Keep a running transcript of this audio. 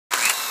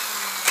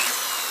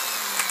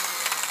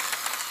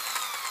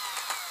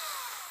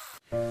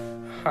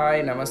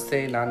Hi ನಮಸ್ತೆ,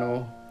 ನಾನು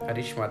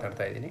ಹರೀಶ್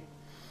ಮಾತಾಡ್ತಾ ಇದ್ದೀನಿ.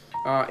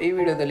 ಈ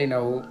ವಿಡಿಯೋದಲ್ಲಿ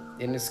ನಾವು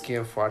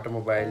NSQF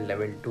ಆಟೋಮೊಬೈಲ್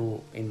ಲೆವೆಲ್ 2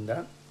 ಇಂದ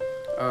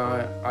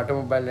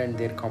automobile and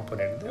there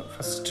component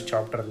first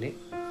ಚಾಪ್ಟ್ರಲ್ಲಿ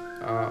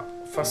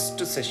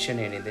first session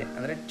ಏನಿದೆ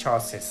ಅಂದರೆ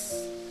ಚಾಸಸ್.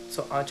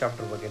 ಸೊ ಆ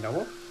ಚಾಪ್ಟರ್ ಬಗ್ಗೆ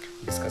ನಾವು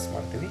ಡಿಸ್ಕಸ್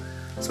ಮಾಡ್ತೀವಿ.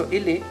 ಸೊ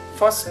ಇಲ್ಲಿ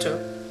ಫಸ್ಟ್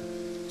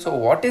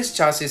ವಾಟ್ ಈಸ್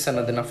ಚಾಸಿಸ್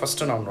ಅನ್ನೋದನ್ನು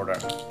ಫಸ್ಟ್ ನಾವು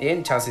ನೋಡೋಣ.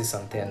 ಏನು ಚಾಸಿಸ್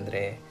ಅಂತೆ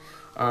ಅಂದರೆ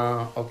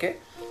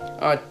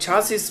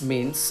chassis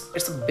means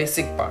it's a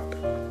basic part.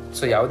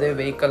 So ಯಾವುದೇ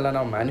ವೆಹಿಕಲ್ನ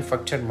ನಾವು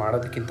ಮ್ಯಾನುಫ್ಯಾಕ್ಚರ್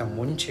ಮಾಡೋದಕ್ಕಿಂತ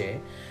ಮುಂಚೆ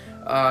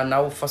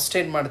ನಾವು ಫಸ್ಟ್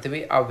ಏನು ಮಾಡ್ತೀವಿ,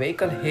 ಆ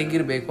ವೆಹಿಕಲ್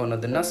ಹೇಗಿರಬೇಕು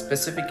ಅನ್ನೋದನ್ನು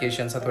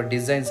ಸ್ಪೆಸಿಫಿಕೇಷನ್ಸ್ ಅಥವಾ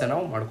ಡಿಸೈನ್ಸನ್ನು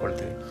ನಾವು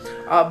ಮಾಡ್ಕೊಳ್ತೀವಿ.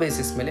 ಆ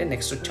ಬೇಸಿಸ್ ಮೇಲೆ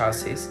ನೆಕ್ಸ್ಟು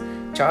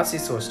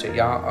ಚಾಸಿಸು ಅಷ್ಟೇ.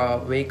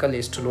 ವೆಹಿಕಲ್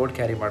ಎಷ್ಟು ಲೋಡ್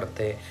ಕ್ಯಾರಿ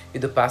ಮಾಡುತ್ತೆ,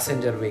 ಇದು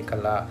ಪ್ಯಾಸೆಂಜರ್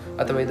ವೆಹಿಕಲ್ಲ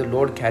ಅಥವಾ ಇದು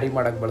ಲೋಡ್ ಕ್ಯಾರಿ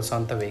ಮಾಡೋಕ್ಕೆ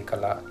ಬಳಸೋವಂಥ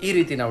ವೆಹಿಕಲ್ಲ, ಈ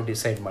ರೀತಿ ನಾವು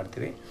ಡಿಸೈಡ್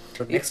ಮಾಡ್ತೀವಿ.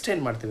 ನೆಕ್ಸ್ಟ್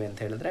ಏನು ಮಾಡ್ತೀವಿ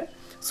ಅಂತ ಹೇಳಿದ್ರೆ,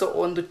 ಸೊ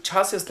ಒಂದು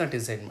ಚಾಸಿಸ್ನ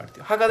ಡಿಸೈನ್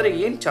ಮಾಡ್ತೀವಿ. ಹಾಗಾದರೆ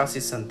ಏನು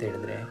ಚಾಸಿಸ್ ಅಂತ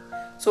ಹೇಳಿದ್ರೆ,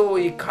 ಸೊ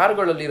ಈ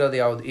ಕಾರ್ಗಳಲ್ಲಿರೋದು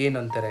ಯಾವುದು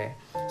ಏನಂತಾರೆ,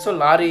 ಸೊ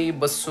ಲಾರಿ,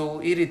 ಬಸ್ಸು,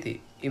 ಈ ರೀತಿ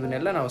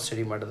ಇವನ್ನೆಲ್ಲ ನಾವು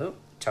ಸ್ಟಡಿ ಮಾಡೋದು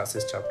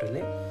chassis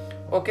ಚಾಪ್ಟ್ರಲ್ಲಿ.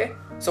 Okay,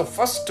 so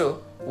first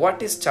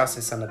what is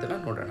chassis ಅನ್ನೋದನ್ನು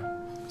ನೋಡೋಣ.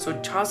 ಸೊ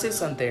ಚಾಸಿಸ್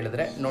ಅಂತ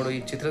ಹೇಳಿದ್ರೆ, ಈ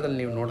ಚಿತ್ರದಲ್ಲಿ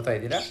ನೀವು ನೋಡ್ತಾ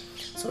ಇದ್ದೀರಾ.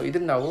 ಸೊ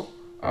ಇದನ್ನು ನಾವು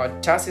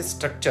ಚಾಸಿಸ್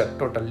ಸ್ಟ್ರಕ್ಚರ್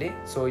ಟೋಟಲ್ಲಿ.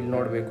 ಸೊ ಇಲ್ಲಿ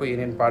ನೋಡಬೇಕು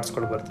ಏನೇನು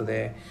ಪಾರ್ಟ್ಸ್ಗಳು ಬರ್ತದೆ,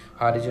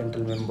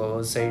 ಹಾರಿಜೆಂಟಲ್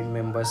ಮೆಂಬರ್ಸ್, ಸೈಡ್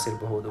ಮೆಂಬರ್ಸ್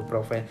ಇರಬಹುದು,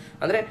 ಪ್ರೊಫೈಲ್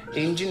ಅಂದರೆ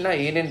ಇಂಜಿನ್ನ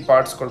ಏನೇನು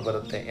ಪಾರ್ಟ್ಸ್ಗಳು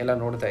ಬರುತ್ತೆ ಎಲ್ಲ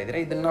ನೋಡ್ತಾ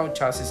ಇದ್ದೀರಾ. ಇದನ್ನು ನಾವು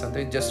ಚಾಸಿಸ್ ಅಂತ,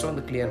 ಇದು ಜಸ್ಟ್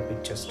ಒಂದು ಕ್ಲಿಯರ್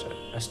ಪಿಕ್ಚರ್ಸ್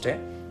ಅಷ್ಟೇ.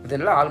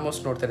 ಇದೆಲ್ಲ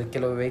ಆಲ್ಮೋಸ್ಟ್ ನೋಡ್ತಾ ಇದ್ದೀವಿ.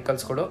 ಕೆಲವು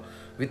ವೆಹಿಕಲ್ಸ್ಗಳು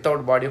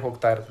ವಿತೌಟ್ ಬಾಡಿ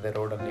ಹೋಗ್ತಾ ಇರ್ತದೆ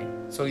ರೋಡಲ್ಲಿ.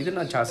 ಸೊ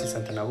ಇದನ್ನು ಚಾಸಿಸ್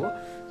ಅಂತ ನಾವು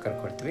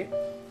ಕರ್ಕೊಳ್ತೀವಿ.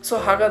 ಸೊ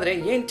ಹಾಗಾದರೆ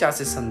ಏನು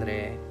ಚಾಸಿಸ್ ಅಂದರೆ,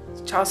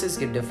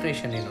 ಚಾಸಿಸ್ಗೆ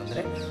ಡೆಫಿನೇಷನ್ ಏನು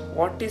ಅಂದರೆ,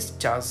 ವಾಟ್ ಈಸ್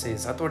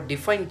ಚಾಸಿಸ್ ಅಥವಾ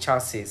ಡಿಫೈನ್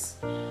ಚಾಸಿಸ್,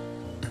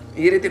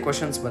 ಈ ರೀತಿ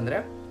ಕ್ವಶನ್ಸ್ ಬಂದರೆ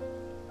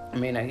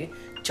ಮೇನಾಗಿ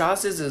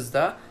chassis is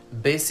the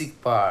basic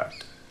part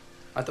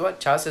ಅಥವಾ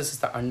chassis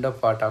is the under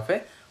part of A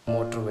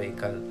motor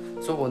vehicle.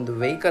 So ಒಂದು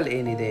ವೆಹಿಕಲ್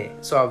ಏನಿದೆ,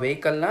 ಸೊ ಆ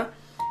ವೆಹಿಕಲ್ನ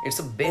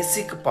it's a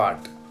basic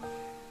part,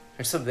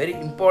 it's a very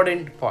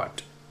important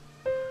part.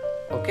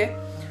 Okay,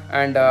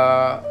 and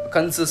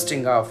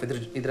consisting of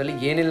ಇದರಲ್ಲಿ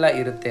ಏನೆಲ್ಲ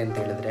ಇರುತ್ತೆ ಅಂತ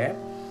ಹೇಳಿದ್ರೆ,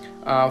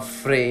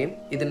 ಫ್ರೇಮ್,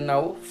 ಇದನ್ನು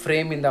ನಾವು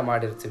ಫ್ರೇಮಿಂದ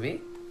ಮಾಡಿರ್ತೀವಿ,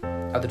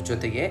 ಅದ್ರ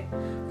ಜೊತೆಗೆ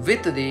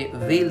with the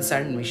wheels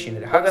and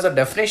machinery. ಹಾಗಾದ್ರೆ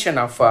definition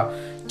of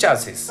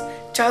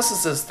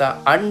chassis is the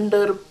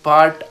under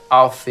part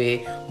of A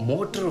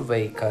motor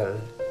vehicle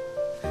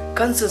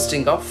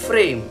consisting of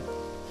frame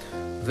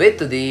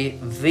with the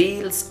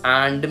wheels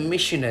and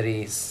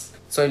machineries.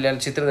 So ಇಲ್ಲಿ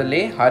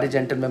ಚಿತ್ರದಲ್ಲಿ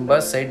ಹಾರಿಜೆಂಟಲ್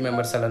ಮೆಂಬರ್ಸ್, ಸೈಡ್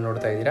ಮೆಂಬರ್ಸ್ ಎಲ್ಲ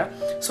ನೋಡ್ತಾ ಇದ್ದೀರಾ.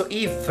 ಸೊ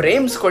ಈ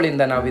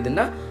ಫ್ರೇಮ್ಸ್ಗಳಿಂದ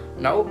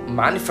ನಾವು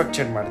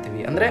ಮ್ಯಾನುಫ್ಯಾಕ್ಚರ್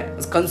ಮಾಡ್ತೀವಿ, ಅಂದರೆ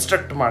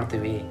ಕನ್ಸ್ಟ್ರಕ್ಟ್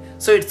ಮಾಡ್ತೀವಿ.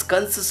 So it's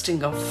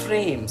consisting of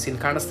frames.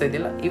 ಇಲ್ಲಿ ಕಾಣಿಸ್ತಾ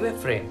ಇದೆಯಲ್ಲ, ಇವೇ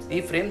ಫ್ರೇಮ್ಸ್. ಈ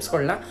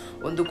ಫ್ರೇಮ್ಸ್ಗಳನ್ನ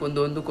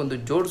ಒಂದಕ್ಕೊಂದು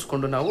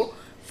ಜೋಡಿಸ್ಕೊಂಡು ನಾವು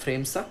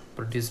ಫ್ರೇಮ್ಸ್ನ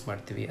ಪ್ರೊಡ್ಯೂಸ್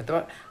ಮಾಡ್ತೀವಿ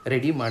ಅಥವಾ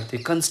ರೆಡಿ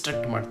ಮಾಡ್ತೀವಿ,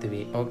 ಕನ್ಸ್ಟ್ರಕ್ಟ್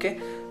ಮಾಡ್ತೀವಿ. ಓಕೆ,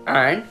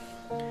 ಆ್ಯಂಡ್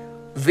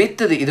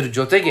ವಿತ್ ಇದ್ರ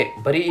ಜೊತೆಗೆ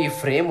ಬರೀ ಈ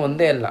ಫ್ರೇಮ್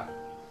ಒಂದೇ ಅಲ್ಲ,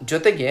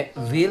 ಜೊತೆಗೆ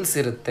ವೀಲ್ಸ್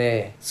ಇರುತ್ತೆ.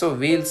 ಸೊ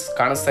ವೀಲ್ಸ್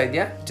ಕಾಣಿಸ್ತಾ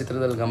ಇದೆಯಾ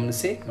ಚಿತ್ರದಲ್ಲಿ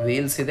ಗಮನಿಸಿ,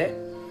 ವೀಲ್ಸ್ ಇದೆ.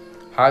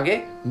 ಹಾಗೆ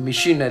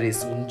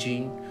ಮಿಷಿನರೀಸ್,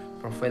 ಇಂಜಿನ್,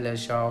 ಪ್ರೊಫೈಲರ್,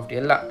 ಶಾಫ್ಟ್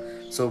ಎಲ್ಲ.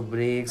 So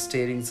break,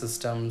 steering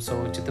system, so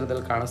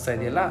ಚಿತ್ರದಲ್ಲಿ ಕಾಣಿಸ್ತಾ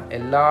ಇದೆಯಲ್ಲ,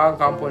 ಎಲ್ಲ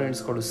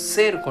ಕಾಂಪೋನೆಂಟ್ಸ್ಗಳು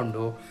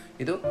ಸೇರಿಕೊಂಡು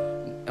ಇದು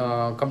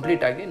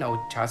ಕಂಪ್ಲೀಟಾಗಿ ನಾವು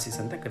ಚಾಸಿಸ್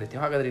ಅಂತ ಕರಿತೀವಿ.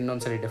 ಹಾಗಾದರೆ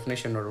ಇನ್ನೊಂದ್ಸರಿ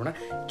ಡೆಫಿನೇಷನ್ ನೋಡೋಣ.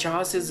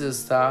 Chassis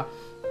is the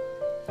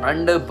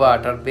under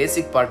part R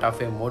basic part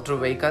of A motor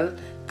vehicle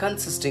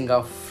consisting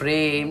of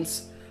frames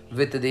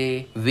with the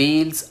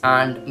wheels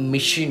and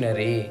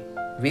machinery.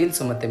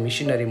 Wheels ಮತ್ತು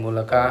ಮಿಷಿನರಿ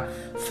ಮೂಲಕ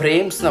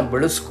ಫ್ರೇಮ್ಸ್ನ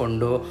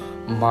ಬಳಸ್ಕೊಂಡು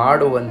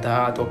ಮಾಡುವಂತಹ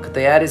ಅಥವಾ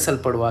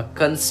ತಯಾರಿಸಲ್ಪಡುವ,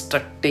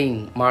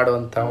 ಕನ್ಸ್ಟ್ರಕ್ಟಿಂಗ್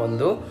ಮಾಡುವಂಥ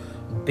ಒಂದು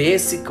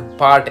ಬೇಸಿಕ್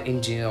ಪಾರ್ಟ್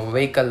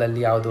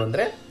ವೆಹಿಕಲಲ್ಲಿ ಯಾವುದು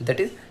ಅಂದರೆ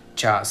that is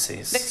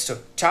chassis. Next,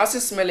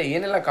 chassis ಮೇಲೆ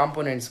ಏನೆಲ್ಲ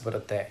ಕಾಂಪೋನೆಂಟ್ಸ್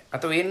ಬರುತ್ತೆ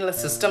ಅಥವಾ ಏನೆಲ್ಲ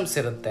ಸಿಸ್ಟಮ್ಸ್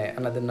ಇರುತ್ತೆ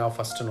ಅನ್ನೋದನ್ನು ನಾವು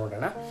ಫಸ್ಟ್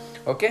ನೋಡೋಣ.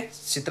 ಓಕೆ,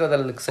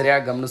 ಚಿತ್ರದಲ್ಲಿ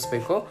ಸರಿಯಾಗಿ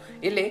ಗಮನಿಸಬೇಕು.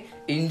 ಇಲ್ಲಿ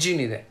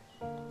ಇಂಜಿನ್ ಇದೆ.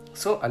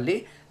 ಸೊ ಅಲ್ಲಿ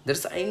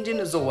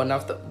engine is one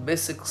of the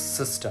basic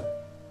system.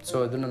 So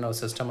ಅದನ್ನು ನಾವು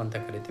ಸಿಸ್ಟಮ್ ಅಂತ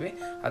ಕರಿತೀವಿ.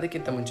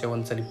 ಅದಕ್ಕಿಂತ ಮುಂಚೆ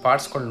ಒಂದ್ಸಲಿ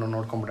ಪಾರ್ಟ್ಸ್ಗಳನ್ನ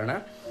ನೋಡ್ಕೊಂಡ್ಬಿಡೋಣ.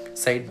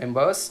 Side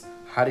members,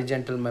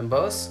 horizontal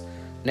members,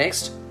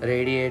 next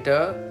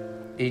radiator,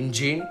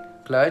 engine,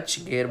 clutch,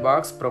 gear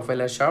box,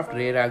 profiler shaft,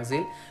 rare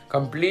axle,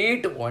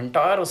 complete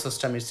entire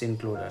system is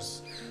ಇನ್ಕ್ಲೂಡರ್ಸ್.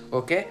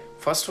 Okay,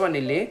 first one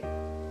ಇಲ್ಲಿ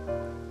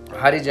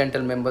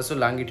horizontal members,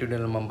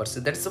 longitudinal members,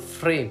 that's a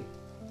frame.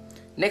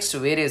 Next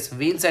various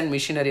wheels and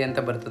machinery ಅಂತ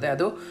ಬರ್ತದೆ.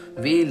 ಅದು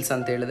wheels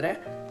ಅಂತ ಹೇಳಿದ್ರೆ,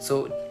 so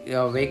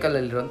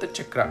ವೆಹಿಕಲಲ್ಲಿರುವಂಥ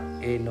ಚಕ್ರ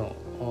ಏನು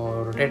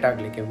rotate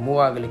ಆಗಲಿಕ್ಕೆ, move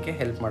ಆಗಲಿಕ್ಕೆ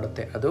ಹೆಲ್ಪ್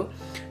ಮಾಡುತ್ತೆ ಅದು.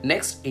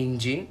 Next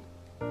engine,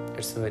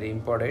 it's very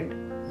important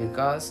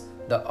because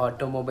the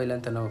automobile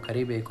ಅಂತ ನಾವು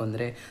ಕರಿಬೇಕು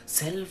ಅಂದರೆ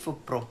ಸೆಲ್ಫ್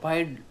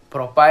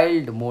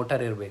ಪ್ರೊಪೈಲ್ಡ್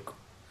ಮೋಟರ್ ಇರಬೇಕು.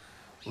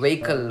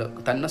 ವೆಹಿಕಲ್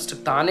ತನ್ನಷ್ಟು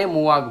ತಾನೇ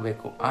ಮೂವ್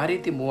ಆಗಬೇಕು. ಆ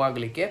ರೀತಿ ಮೂವ್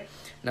ಆಗಲಿಕ್ಕೆ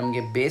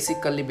ನಮಗೆ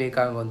basically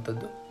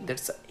ಬೇಕಾಗುವಂಥದ್ದು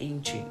that's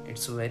engine.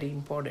 It's very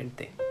important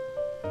thing.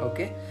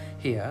 Okay,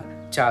 here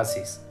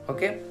chassis.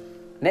 Okay,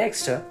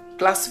 next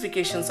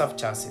ಕ್ಲಾಸಿಫಿಕೇಷನ್ಸ್ of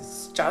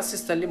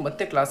ಚಾಸಿಸ್ನಲ್ಲಿ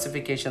ಮತ್ತೆ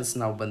ಕ್ಲಾಸಿಫಿಕೇಷನ್ಸ್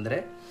ನಾವು ಬಂದರೆ,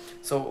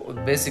 ಸೊ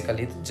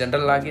ಬೇಸಿಕಲಿ ಇದು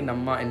ಜನರಲ್ ಆಗಿ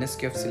ನಮ್ಮ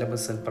NSQF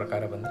ಸಿಲೆಬಸ್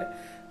ಪ್ರಕಾರ ಬಂದರೆ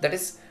that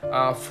is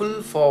full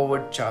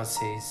forward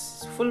chassis.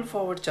 Full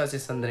forward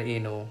chassis ಅಂದರೆ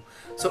ಏನು?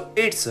 So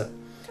it's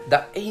the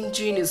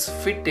engine is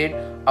fitted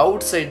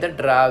outside the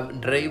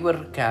driver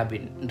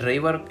cabin.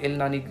 Driver ಇಲ್ಲಿ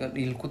ನಾನೀಗ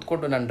ಇಲ್ಲಿ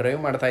ಕೂತ್ಕೊಂಡು ನಾನು ಡ್ರೈವ್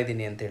ಮಾಡ್ತಾ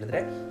ಇದ್ದೀನಿ ಅಂತ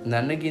ಹೇಳಿದ್ರೆ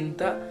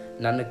ನನಗಿಂತ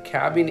ನನ್ನ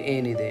ಕ್ಯಾಬಿನ್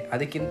ಏನಿದೆ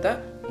ಅದಕ್ಕಿಂತ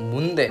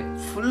ಮುಂದೆ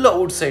ಫುಲ್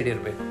ಔಟ್ಸೈಡ್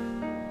ಇರಬೇಕು.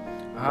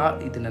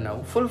 ಇದನ್ನು ನಾವು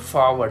full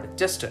forward,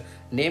 just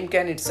name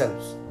can it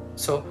self.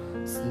 So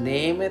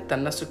ನೇಮೇ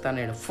ತನ್ನಷ್ಟಕ್ಕೆ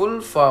ತಾನೇ ಹೇಳಿ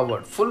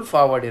ಫುಲ್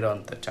ಫಾರ್ವರ್ಡ್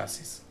ಇರೋವಂಥ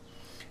ಚಾಸಿಸ್.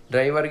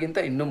 ಡ್ರೈವರ್ಗಿಂತ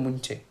ಇನ್ನೂ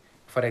ಮುಂಚೆ,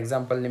 ಫಾರ್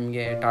ಎಕ್ಸಾಂಪಲ್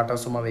ನಿಮಗೆ ಟಾಟಾ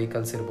ಸುಮಾ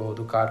ವೆಹಿಕಲ್ಸ್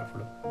ಇರಬಹುದು,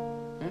 ಕಾರ್ಗಳು,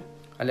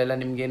 ಅಲ್ಲೆಲ್ಲ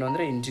ನಿಮ್ಗೇನು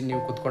ಅಂದರೆ ಇಂಜಿನ್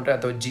ನೀವು ಕೂತ್ಕೊಂಡ್ರೆ,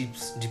 ಅಥವಾ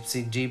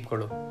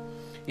ಜೀಪ್ಗಳು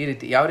ಈ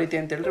ರೀತಿ. ಯಾವ ರೀತಿ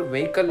ಅಂತ ಹೇಳಿದ್ರೆ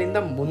ವೆಹಿಕಲ್ಲಿಂದ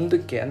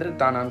ಮುಂದಕ್ಕೆ, ಅಂದರೆ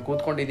ನಾನು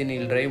ಕೂತ್ಕೊಂಡಿದ್ದೀನಿ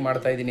ಇಲ್ಲಿ ಡ್ರೈವ್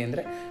ಮಾಡ್ತಾ ಇದ್ದೀನಿ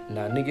ಅಂದರೆ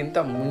ನನಗಿಂತ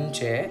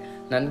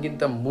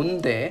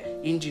ಮುಂದೆ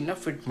ಇಂಜಿನ್ನ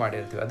ಫಿಟ್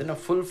ಮಾಡಿರ್ತೀವಿ. ಅದನ್ನು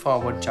ಫುಲ್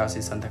ಫಾರ್ವರ್ಡ್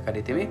ಚಾಸಿಸ್ ಅಂತ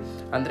ಕರಿತೀವಿ.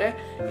 ಅಂದರೆ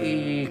ಈ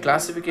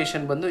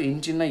ಕ್ಲಾಸಿಫಿಕೇಷನ್ ಬಂದು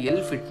ಇಂಜಿನ್ನ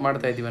ಎಲ್ಲಿ ಫಿಟ್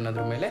ಮಾಡ್ತಾ ಇದ್ದೀವಿ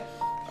ಅನ್ನೋದ್ರ ಮೇಲೆ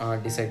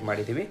ಡಿಸೈಡ್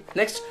ಮಾಡಿದ್ದೀವಿ.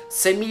 ನೆಕ್ಸ್ಟ್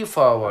ಸೆಮಿ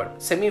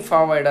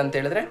ಫಾರ್ವರ್ಡ್ ಅಂತ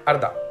ಹೇಳಿದ್ರೆ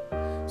ಅರ್ಧ.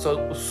 ಸೊ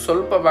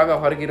ಸ್ವಲ್ಪ ಭಾಗ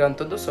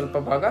ಹೊರಗಿರೋವಂಥದ್ದು, ಸ್ವಲ್ಪ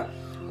ಭಾಗ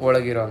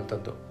ಒಳಗಿರೋ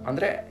ಅಂಥದ್ದು.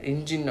 ಅಂದರೆ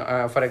ಇಂಜಿನ್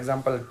ಫಾರ್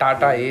ಎಕ್ಸಾಂಪಲ್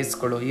ಟಾಟಾ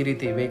ಏಸ್ಗಳು ಈ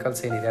ರೀತಿ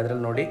ವೆಹಿಕಲ್ಸ್ ಏನಿದೆ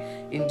ಅದರಲ್ಲಿ ನೋಡಿ,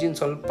 ಇಂಜಿನ್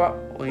ಸ್ವಲ್ಪ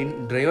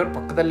ಡ್ರೈವರ್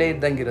ಪಕ್ಕದಲ್ಲೇ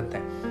ಇದ್ದಂಗೆ ಇರುತ್ತೆ,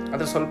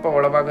 ಆದರೆ ಸ್ವಲ್ಪ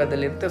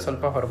ಒಳಭಾಗದಲ್ಲಿರುತ್ತೆ,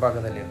 ಸ್ವಲ್ಪ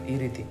ಹೊರಭಾಗದಲ್ಲಿರುತ್ತೆ. ಈ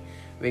ರೀತಿ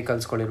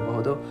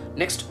ವೆಹಿಕಲ್ಸ್ಗಳಿರಬಹುದು.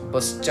 Next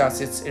bus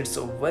chassis, it's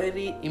a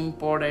very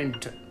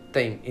important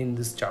thing in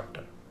this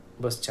chapter.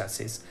 Bus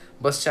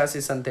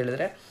chassis ಅಂತ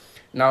ಹೇಳಿದ್ರೆ,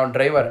 ನಾವು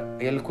ಡ್ರೈವರ್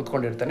ಎಲ್ಲಿ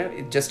ಕೂತ್ಕೊಂಡಿರ್ತಾನೆ,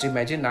 ಜಸ್ಟ್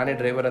ಇಮ್ಯಾಜಿನ್ ನಾನೇ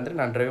ಡ್ರೈವರ್ ಅಂದರೆ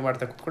ನಾನು ಡ್ರೈವ್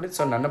ಮಾಡ್ತಾ ಕೂತ್ಕೊಂಡಿದ್ದು.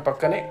 ಸೊ ನನ್ನ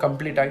ಪಕ್ಕನೇ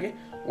ಕಂಪ್ಲೀಟಾಗಿ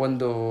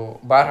ಒಂದು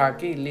ಬಾರ್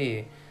ಹಾಕಿ, ಇಲ್ಲಿ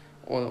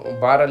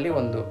ಬಾರಲ್ಲಿ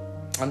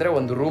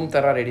ಒಂದು ರೂಮ್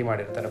ಥರ ರೆಡಿ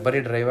ಮಾಡಿರ್ತಾರೆ. ಬರೀ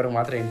ಡ್ರೈವರ್ಗೆ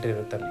ಮಾತ್ರ ಎಂಟ್ರಿ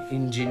ಇರುತ್ತೆ ಅಲ್ಲಿ,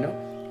 ಇಂಜಿನ್ನು,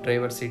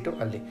 ಡ್ರೈವರ್ ಸೀಟು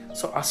ಅಲ್ಲಿ.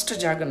 ಸೊ ಅಷ್ಟು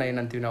ಜಾಗನ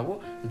ಏನಂತೀವಿ ನಾವು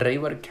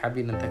ಡ್ರೈವರ್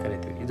ಕ್ಯಾಬಿನ್ ಅಂತ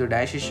ಕರಿತೀವಿ. ಇದು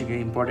ಡ್ಯಾಶಿಶ್ಗೆ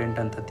ಇಂಪಾರ್ಟೆಂಟ್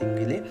ಅಂತ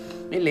ಥಿಂಗ್.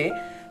 ಇಲ್ಲಿ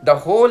the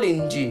whole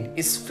engine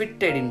is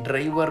fitted in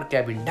driver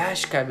cabin,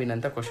 dash cabin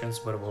ಅಂತ ಕ್ವಶನ್ಸ್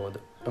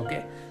ಬರಬಹುದು. ಓಕೆ,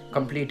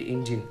 ಕಂಪ್ಲೀಟ್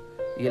ಇಂಜಿನ್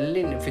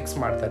ಎಲ್ಲಿ ಫಿಕ್ಸ್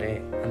ಮಾಡ್ತಾರೆ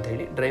ಅಂತ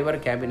ಹೇಳಿ ಡ್ರೈವರ್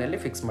ಕ್ಯಾಬಿನಲ್ಲಿ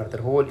ಫಿಕ್ಸ್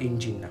ಮಾಡ್ತಾರೆ ಹೋಲ್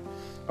ಇಂಜಿನ್ನ.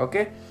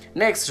 ಓಕೆ,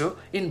 ನೆಕ್ಸ್ಟು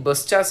ಇನ್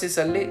ಬಸ್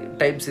ಚಾಸಿಸಲ್ಲಿ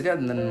ಟೈಪ್ಸ್ ಇದೆ,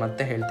 ಅದು ನಾನು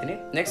ಮತ್ತೆ ಹೇಳ್ತೀನಿ.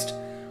 Next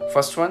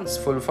first one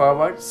full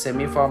forward,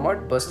 semi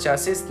forward, bus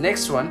chassis.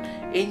 Next one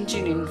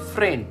engine in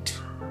front.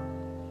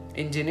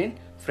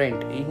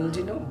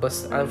 Engine bus,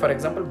 for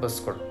example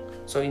ಬಸ್ಗಳು.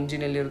 ಸೊ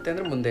ಇಂಜಿನ್ ಎಲ್ಲಿರುತ್ತೆ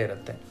ಅಂದರೆ ಮುಂದೆ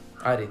ಇರುತ್ತೆ,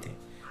 ಆ ರೀತಿ.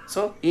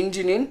 So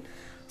engine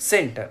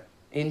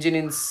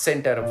in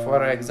centre,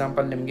 for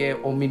example ನಿಮಗೆ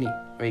ಒಮಿನಿ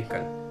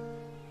ವೆಹಿಕಲ್,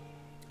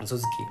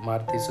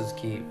 ಮಾರುತಿ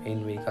ಸುಜುಕಿ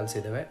ಏನು ವೆಹಿಕಲ್ಸ್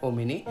ಇದ್ದಾವೆ,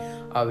 ಒಮಿನಿ,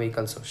 ಆ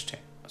ವೆಹಿಕಲ್ಸು ಅಷ್ಟೇ.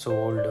 ಸೊ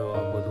ಓಲ್ಡ್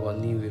ಆಗ್ಬೋದು,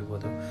 ನ್ಯೂ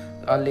ಇರ್ಬೋದು,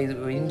 ಅಲ್ಲಿ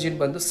ಇಂಜಿನ್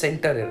ಬಂದು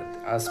ಸೆಂಟರ್ ಇರುತ್ತೆ,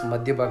 ಆ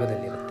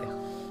ಮಧ್ಯಭಾಗದಲ್ಲಿರುತ್ತೆ.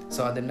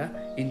 ಸೊ ಅದನ್ನು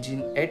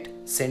ಇಂಜಿನ್ ಎಟ್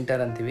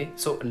ಸೆಂಟರ್ ಅಂತೀವಿ.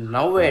 So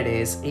now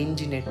days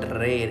engine at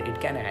rare, it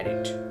can add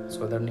it. So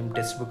ಅದನ್ನು ನಿಮ್ಮ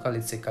ಟೆಕ್ಸ್ಟ್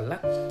ಬುಕ್ಕಲ್ಲಿ ಇದು ಸಿಕ್ಕಲ್ಲ.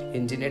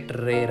 ಇಂಜಿನ್ ಎಟ್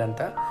ರೇರ್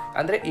ಅಂತ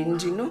ಅಂದರೆ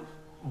ಇಂಜಿನ್ನು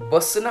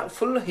ಬಸ್ನ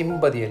ಫುಲ್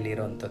ಹಿಂಬದಿಯಲ್ಲಿ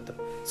ಇರೋವಂಥದ್ದು.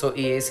 ಸೊ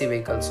ಈ A C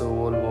vehicles,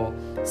 Volvo,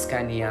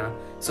 Scania,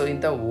 so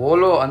ಇಂಥ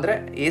ವೋಲೋ ಅಂದರೆ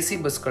ಎ ಸಿ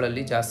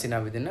ಬಸ್ಗಳಲ್ಲಿ ಜಾಸ್ತಿ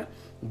ನಾವು ಇದನ್ನು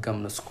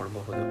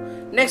ಗಮನಿಸ್ಕೊಳ್ಬಹುದು.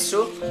 ನೆಕ್ಸ್ಟು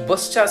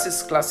ಬಸ್ ಚಾಸಿಸ್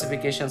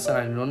ಕ್ಲಾಸಿಫಿಕೇಶನ್ಸ್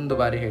ನಾನು ಇನ್ನೊಂದು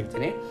ಬಾರಿ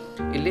ಹೇಳ್ತೀನಿ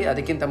ಇಲ್ಲಿ.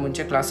 ಅದಕ್ಕಿಂತ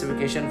ಮುಂಚೆ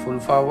classification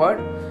full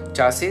forward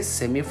chassis,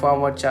 semi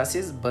forward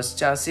chassis, bus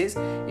chassis,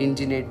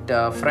 engine ಎಟ್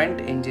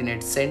ಫ್ರಂಟ್, ಇಂಜಿನ್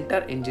ಎಟ್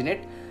ಸೆಂಟರ್, ಇಂಜಿನ್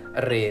ಎಟ್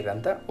ರೇರ್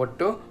ಅಂತ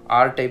ಒಟ್ಟು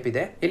 6 ಟೈಪ್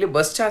ಇದೆ. ಇಲ್ಲಿ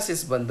ಬಸ್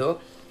ಚಾಸಿಸ್ ಬಂದು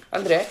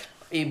ಅಂದರೆ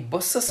ಈ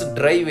ಬಸ್ಸಸ್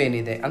ಡ್ರೈವ್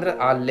ಏನಿದೆ ಅಂದರೆ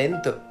ಆ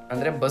ಲೆಂತ್,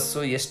 ಅಂದರೆ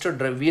ಬಸ್ಸು ಎಷ್ಟು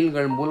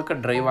ವೀಲ್ಗಳ ಮೂಲಕ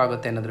ಡ್ರೈವ್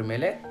ಆಗುತ್ತೆ ಅನ್ನೋದ್ರ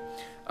ಮೇಲೆ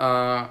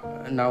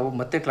ನಾವು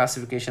ಮತ್ತೆ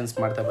ಕ್ಲಾಸಿಫಿಕೇಶನ್ಸ್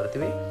ಮಾಡ್ತಾ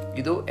ಬರ್ತೀವಿ.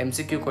 ಇದು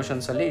MCQ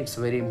ಕ್ವಶನ್ಸಲ್ಲಿ it's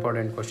very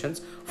important questions.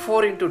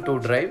 4x2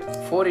 drive,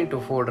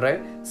 4x4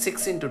 drive,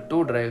 6x2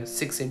 drive,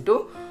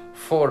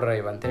 6x4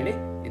 drive ಅಂತೇಳಿ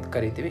ಇದು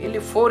ಕರಿತೀವಿ.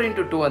 ಇಲ್ಲಿ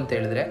 4x2 ಅಂತ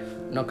ಹೇಳಿದ್ರೆ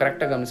ನಾವು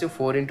ಕರೆಕ್ಟಾಗಿ ಗಮನಿಸಿ,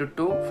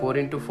 4x2,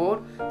 4x4,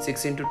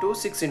 6x2,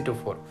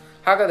 6x4.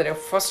 ಹಾಗಾದರೆ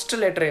ಫಸ್ಟ್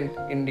ಲೆಟರ್ ಏನು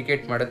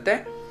ಇಂಡಿಕೇಟ್ ಮಾಡುತ್ತೆ,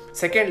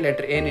 ಸೆಕೆಂಡ್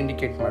ಲೆಟರ್ ಏನು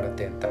ಇಂಡಿಕೇಟ್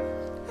ಮಾಡುತ್ತೆ ಅಂತ.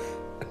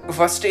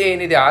 ಫಸ್ಟ್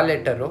ಏನಿದೆ ಆ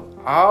ಲೆಟರು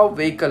ಆ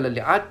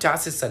ವೆಹಿಕಲಲ್ಲಿ, ಆ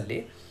ಚಾಸಿಸಲ್ಲಿ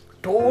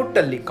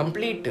ಟೋಟಲಿ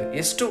ಕಂಪ್ಲೀಟ್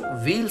ಎಷ್ಟು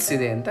ವೀಲ್ಸ್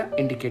ಇದೆ ಅಂತ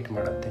ಇಂಡಿಕೇಟ್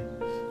ಮಾಡುತ್ತೆ.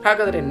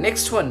 ಹಾಗಾದರೆ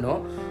ನೆಕ್ಸ್ಟ್ ಒನ್ನು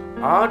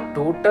ಆ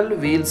ಟೋಟಲ್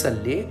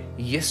ವೀಲ್ಸಲ್ಲಿ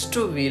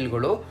ಎಷ್ಟು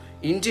ವೀಲ್ಗಳು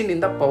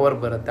ಇಂಜಿನಿಂದ ಪವರ್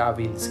ಬರುತ್ತೆ, ಆ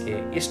ವೀಲ್ಸ್ಗೆ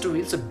ಎಷ್ಟು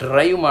ವೀಲ್ಸ್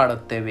ಡ್ರೈವ್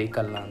ಮಾಡುತ್ತೆ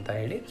ವೆಹಿಕಲ್ನ ಅಂತ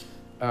ಹೇಳಿ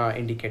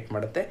ಇಂಡಿಕೇಟ್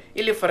ಮಾಡುತ್ತೆ.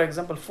 ಇಲ್ಲಿ for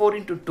example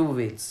 4x2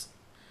 wheels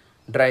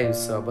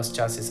drives bus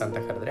chassis ಅಂತ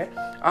ಕರೆದ್ರೆ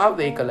ಆ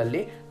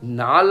ವೆಹಿಕಲಲ್ಲಿ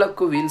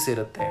 4 ವೀಲ್ಸ್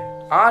ಇರುತ್ತೆ.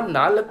 ಆ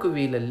 4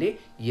 ವೀಲಲ್ಲಿ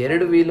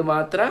 2 ವೀಲ್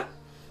ಮಾತ್ರ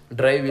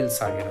ಡ್ರೈವ್ ವೀಲ್ಸ್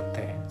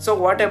ಆಗಿರುತ್ತೆ. So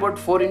what about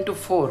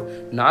 4x4?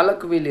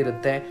 4 wheel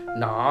ಇರುತ್ತೆ,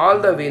 all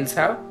the wheels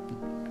have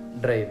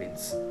drive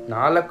wheels.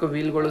 4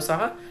 ವೀಲ್ಗಳು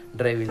ಸಹ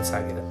ಡ್ರೈವ್ ವೀಲ್ಸ್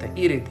ಆಗಿರುತ್ತೆ.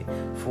 ಈ ರೀತಿ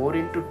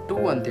 4x2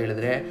 ಅಂತ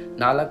ಹೇಳಿದ್ರೆ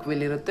 4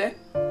 ವೀಲ್ ಇರುತ್ತೆ,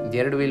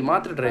 2 ವೀಲ್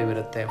ಮಾತ್ರ ಡ್ರೈವ್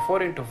ಇರುತ್ತೆ.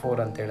 4x4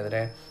 ಅಂತ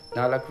ಹೇಳಿದ್ರೆ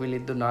 4 ವೀಲ್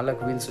ಇದ್ದು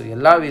 4 ವೀಲ್ಸು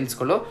ಎಲ್ಲ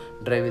ವೀಲ್ಸ್ಗಳು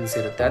ಡ್ರೈವ್ ವೀಲ್ಸ್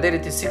ಇರುತ್ತೆ. ಅದೇ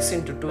ರೀತಿ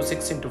 6x2,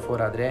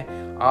 6x4 ಆದರೆ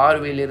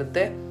 6 ವೀಲ್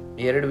ಇರುತ್ತೆ,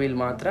 2 ವೀಲ್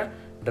ಮಾತ್ರ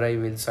ಡ್ರೈವ್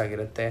ವೀಲ್ಸ್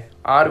ಆಗಿರುತ್ತೆ.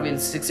 6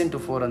 ವೀಲ್ಸ್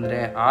 6x4 ಅಂದರೆ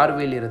 6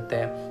 ವೀಲ್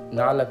ಇರುತ್ತೆ,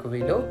 4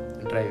 ವೀಲು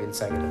ಡ್ರೈವ್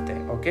ವೀಲ್ಸ್ ಆಗಿರುತ್ತೆ.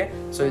 ಓಕೆ,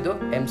 ಸೊ ಇದು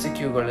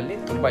MCQಗಳಲ್ಲಿ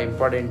ತುಂಬ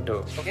important.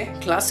 Okay,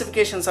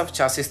 classifications of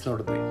chassis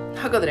ನೋಡಿದ್ವಿ.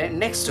 ಹಾಗಾದರೆ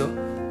ನೆಕ್ಸ್ಟು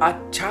ಆ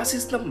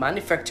ಚಾಸಿಸ್ನ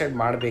ಮ್ಯಾನುಫ್ಯಾಕ್ಚರ್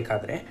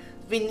ಮಾಡಬೇಕಾದ್ರೆ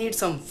ವಿ ನೀಡ್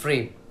ಸಮ್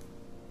ಫ್ರೇಮ್.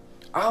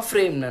 ಆ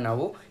ಫ್ರೇಮ್ನ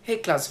ನಾವು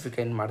ಹೇಗೆ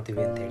ಕ್ಲಾಸಿಫಿಕೇಶನ್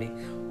ಮಾಡ್ತೀವಿ ಅಂತೇಳಿ.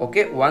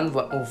 Okay,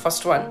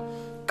 first one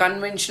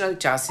conventional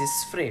chassis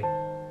frame.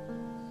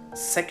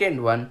 Second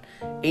one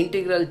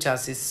integral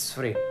chassis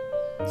frame.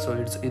 So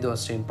ಇದು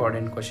ಅಷ್ಟು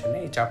ಇಂಪಾರ್ಟೆಂಟ್ ಕ್ವಶನ್.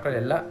 ಈ ಚಾಪ್ಟರ್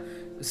ಎಲ್ಲ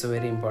it's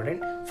very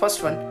important.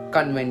 First one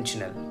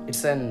conventional.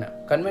 It's an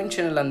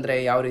conventional ಅಂದರೆ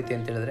ಯಾವ ರೀತಿ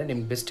ಅಂತ ಹೇಳಿದ್ರೆ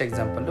ನಿಮ್ಗೆ best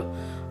example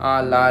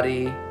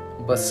lorry,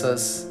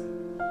 buses.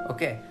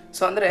 Okay,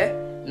 so ಅಂದರೆ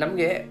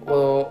ನಮಗೆ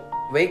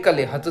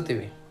ವೆಹಿಕಲ್ಲಿ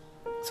ಹತ್ತುತ್ತೀವಿ.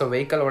 ಸೊ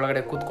ವೆಹಿಕಲ್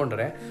ಒಳಗಡೆ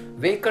ಕೂತ್ಕೊಂಡ್ರೆ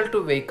ವೆಹಿಕಲ್ ಟು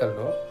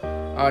ವೆಹಿಕಲ್ಲು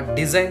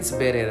ಡಿಸೈನ್ಸ್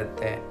ಬೇರೆ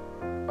ಇರುತ್ತೆ.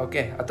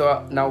 ಓಕೆ, ಅಥವಾ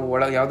ನಾವು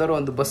ಯಾವ್ದಾದ್ರು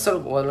ಒಂದು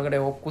ಬಸ್ಸಲ್ಲಿ ಒಳಗಡೆ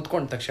ಹೋಗಿ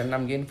ಕೂತ್ಕೊಂಡ ತಕ್ಷಣ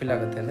ನಮ್ಗೇನು ಫೀಲ್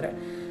ಆಗುತ್ತೆ ಅಂದರೆ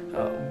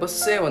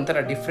ಬಸ್ಸೇ ಒಂಥರ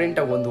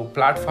ಡಿಫ್ರೆಂಟಾಗಿ ಒಂದು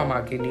ಪ್ಲಾಟ್ಫಾರ್ಮ್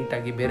ಹಾಕಿ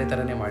ನೀಟಾಗಿ ಬೇರೆ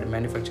ಥರನೇ ಮಾಡಿ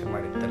ಮ್ಯಾನುಫ್ಯಾಕ್ಚರ್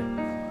ಮಾಡಿರ್ತಾರೆ.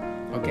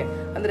 ಓಕೆ,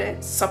 ಅಂದರೆ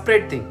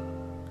ಸಪ್ರೇಟ್ ಥಿಂಗ್.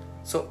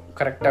 ಸೊ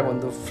ಕರೆಕ್ಟಾಗಿ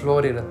ಒಂದು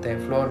ಫ್ಲೋರ್ ಇರುತ್ತೆ,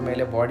 ಫ್ಲೋರ್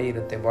ಮೇಲೆ ಬಾಡಿ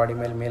ಇರುತ್ತೆ, ಬಾಡಿ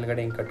ಮೇಲೆ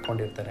ಮೇಲ್ಗಡೆ ಹಿಂಗೆ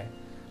ಕಟ್ಕೊಂಡಿರ್ತಾರೆ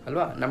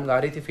ಅಲ್ವಾ. ನಮ್ಗೆ ಆ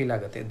ರೀತಿ ಫೀಲ್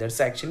ಆಗುತ್ತೆ.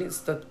 That's actually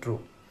it's the true.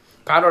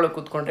 Car ಒಳಗೆ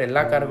ಕೂತ್ಕೊಂಡ್ರೆ ಎಲ್ಲ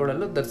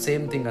ಕಾರ್ಗಳಲ್ಲೂ ದಟ್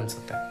ಸೇಮ್ ಥಿಂಗ್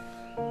ಅನಿಸುತ್ತೆ.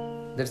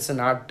 ದಟ್ಸ್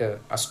ನಾಟ್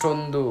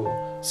ಅಷ್ಟೊಂದು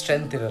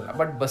ಸ್ಟ್ರೆಂತ್ ಇರಲ್ಲ.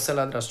 ಬಟ್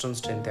ಬಸ್ಸಲ್ಲಾದರೆ ಅಷ್ಟೊಂದು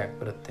ಸ್ಟ್ರೆಂತ್ ಯಾಕೆ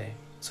ಬರುತ್ತೆ?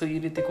 ಸೊ ಈ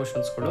ರೀತಿ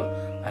ಕ್ವಶನ್ಸ್ಗಳು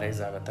arise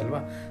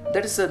ಆಗುತ್ತಲ್ವಾ.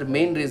 That is the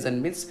main reason.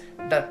 Means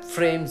the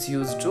frames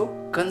use to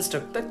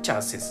construct the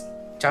chassis.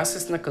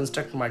 ಚಾಸಿಸ್ನ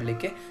construct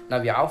ಮಾಡಲಿಕ್ಕೆ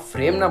ನಾವು ಯಾವ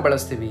ಫ್ರೇಮ್ನ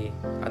ಬಳಸ್ತೀವಿ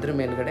ಅದ್ರ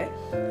ಮೇಲ್ಗಡೆ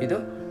ಇದು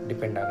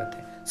ಡಿಪೆಂಡ್ ಆಗುತ್ತೆ.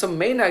 ಸೊ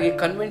ಮೇಯ್ನಾಗಿ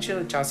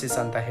ಕನ್ವೆನ್ಷನಲ್ ಚಾಸಿಸ್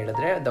ಅಂತ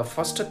ಹೇಳಿದ್ರೆ the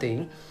first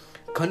thing,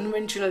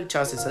 conventional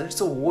chassis ಅಂದರೆ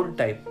ಇಟ್ಸ್ ಓಲ್ಡ್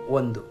ಟೈಪ್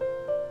ಒಂದು,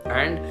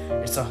 and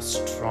it's a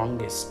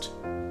strongest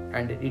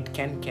and it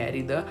can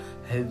carry the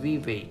heavy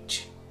weight.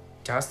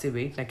 ಜಾಸ್ತಿ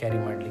ವೆಯ್ಟ್ನ ಕ್ಯಾರಿ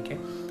ಮಾಡಲಿಕ್ಕೆ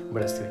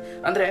ಬಳಸ್ತೀವಿ.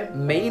 ಅಂದರೆ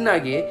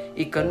ಮೇಯ್ನಾಗಿ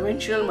ಈ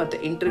ಕನ್ವೆನ್ಷನಲ್ ಮತ್ತು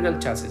ಇಂಟಿಗ್ರಲ್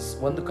ಚಾಸಿಸ್,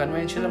 ಒಂದು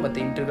ಕನ್ವೆನ್ಷನಲ್ ಮತ್ತು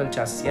ಇಂಟಿಗ್ರಲ್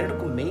ಚಾಸಿಸ್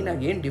ಎರಡಕ್ಕೂ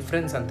ಮೇಯ್ನಾಗಿ ಏನು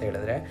ಡಿಫ್ರೆನ್ಸ್ ಅಂತ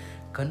ಹೇಳಿದ್ರೆ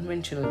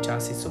ಕನ್ವೆನ್ಷನಲ್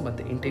ಚಾಸಿಸ್ಸು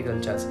ಮತ್ತು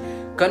ಇಂಟಿಗ್ರಲ್ ಚಾಸಿಸ್.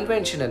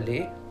 ಕನ್ವೆನ್ಷನಲ್ಲಿ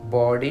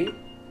ಬಾಡಿ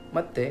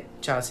ಮತ್ತು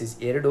ಚಾಸಿಸ್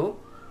ಎರಡು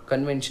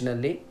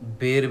ಕನ್ವೆನ್ಷನಲ್ಲಿ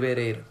ಬೇರೆ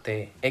ಬೇರೆ ಇರುತ್ತೆ.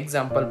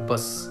 ಎಕ್ಸಾಂಪಲ್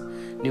ಬಸ್,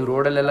 ನೀವು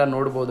ರೋಡಲ್ಲೆಲ್ಲ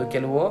ನೋಡ್ಬೋದು,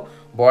 ಕೆಲವು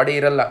ಬಾಡಿ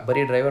ಇರಲ್ಲ,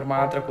 ಬರೀ ಡ್ರೈವರ್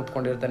ಮಾತ್ರ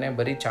ಕೂತ್ಕೊಂಡಿರ್ತಾನೆ,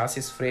 ಬರೀ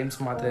ಚಾಸಿಸ್ ಫ್ರೇಮ್ಸ್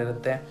ಮಾತ್ರ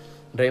ಇರುತ್ತೆ,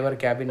 ಡ್ರೈವರ್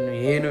ಕ್ಯಾಬಿನ್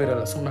ಏನೂ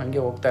ಇರಲ್ಲ, ಸುಮ್ಮನೆ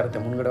ಹಾಗೆ ಹೋಗ್ತಾ ಇರುತ್ತೆ,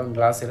 ಮುಂದ್ಗಡೆ ಒಂದು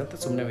ಗ್ಲಾಸ್ ಇರುತ್ತೆ,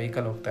 ಸುಮ್ಮನೆ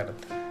ವೆಹಿಕಲ್ ಹೋಗ್ತಾ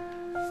ಇರುತ್ತೆ.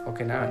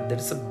 ಓಕೆನಾ,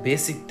 that is a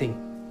basic thing.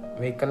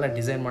 ವೆಹಿಕಲ್ನ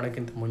design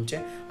ಮಾಡೋಕ್ಕಿಂತ ಮುಂಚೆ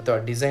ಅಥವಾ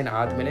ಡಿಸೈನ್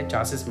ಆದಮೇಲೆ,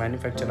 ಚಾಸಿಸ್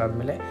ಮ್ಯಾನುಫ್ಯಾಕ್ಚರ್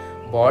ಆದಮೇಲೆ,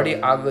 ಬಾಡಿ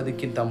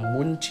ಆಗೋದಕ್ಕಿಂತ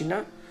ಮುಂಚಿನ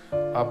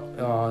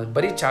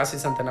ಬರೀ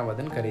ಚಾಸಿಸ್ ಅಂತ ನಾವು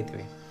ಅದನ್ನು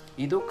ಕರಿತೀವಿ.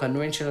 ಇದು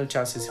ಕನ್ವೆನ್ಷನಲ್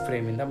ಚಾಸಿಸ್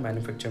ಫ್ರೇಮಿಂದ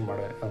ಮ್ಯಾನುಫ್ಯಾಕ್ಚರ್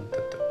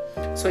ಮಾಡುವಂಥದ್ದು.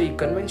 ಸೊ ಈ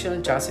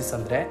ಕನ್ವೆನ್ಷನಲ್ ಚಾಸಿಸ್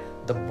ಅಂದರೆ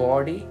the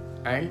body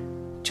and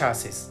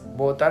chassis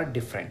both are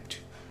different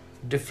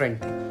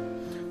thing.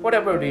 What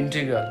about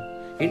integral?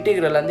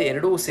 Integral ಅಂದರೆ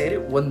ಎರಡೂ ಸೇರಿ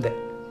ಒಂದೇ.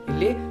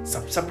 ಇಲ್ಲಿ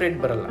ಸಪ್ರೇಟ್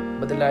ಬರಲ್ಲ,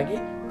 ಬದಲಾಗಿ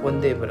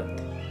ಒಂದೇ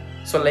ಬರುತ್ತೆ.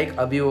 ಸೊ ಲೈಕ್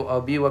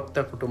ಅಭಿವ್ಯಕ್ತ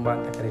ಕುಟುಂಬ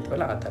ಅಂತ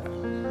ಕರಿತೀವಲ್ಲ ಆ ಥರ.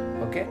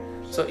 ಓಕೆ,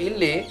 ಸೊ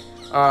ಇಲ್ಲಿ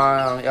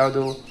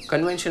ಯಾವುದು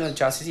ಕನ್ವೆನ್ಷನಲ್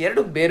ಚಾಸಿಸ್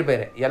ಎರಡು ಬೇರೆ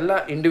ಬೇರೆ, ಎಲ್ಲ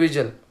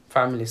ಇಂಡಿವಿಜುವಲ್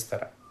ಫ್ಯಾಮಿಲೀಸ್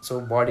ಥರ. ಸೊ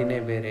ಬಾಡಿನೇ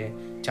ಬೇರೆ,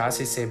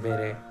 ಚಾಸಿಸ್ಸೇ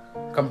ಬೇರೆ,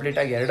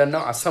 ಕಂಪ್ಲೀಟಾಗಿ ಎರಡನ್ನು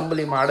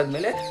ಅಸೆಂಬ್ಲಿ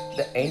ಮಾಡಿದ್ಮೇಲೆ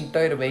the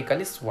entire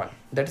vehicle is one.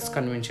 That is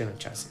conventional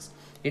chassis.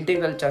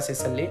 Integral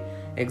ಚಾಸಿಸಲ್ಲಿ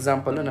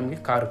example ನಮಗೆ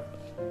ಕಾರು,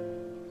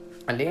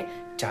 ಅಲ್ಲಿ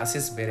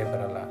ಚಾಸಿಸ್ ಬೇರೆ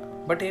ಬರಲ್ಲ.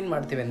 ಬಟ್ ಏನು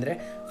ಮಾಡ್ತೀವಿ ಅಂದರೆ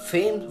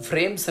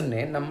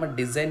ಫ್ರೇಮ್ಸನ್ನೇ ನಮ್ಮ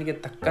ಡಿಸೈನ್ಗೆ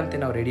ತಕ್ಕಂತೆ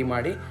ನಾವು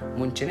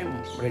ಮುಂಚೆನೇ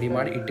ರೆಡಿ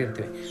ಮಾಡಿ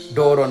ಇಟ್ಟಿರ್ತೀವಿ.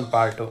 ಡೋರ್ ಒಂದು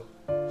ಪಾರ್ಟು,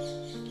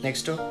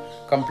 ನೆಕ್ಸ್ಟು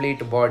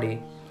ಕಂಪ್ಲೀಟ್ ಬಾಡಿ,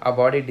 ಆ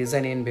ಬಾಡಿ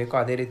ಡಿಸೈನ್ ಏನು ಬೇಕೋ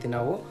ಅದೇ ರೀತಿ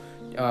ನಾವು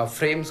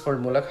ಫ್ರೇಮ್ಸ್ಗಳ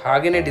ಮೂಲಕ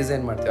ಹಾಗೇ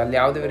ಡಿಸೈನ್ ಮಾಡ್ತೀವಿ. ಅಲ್ಲಿ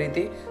ಯಾವುದೇ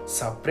ರೀತಿ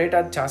ಸಪ್ರೇಟ್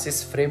ಆದ ಚಾಸಿಸ್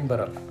ಫ್ರೇಮ್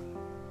ಬರೋಲ್ಲ.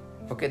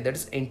 Okay, that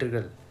is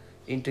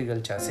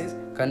integral chassis.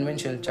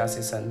 Conventional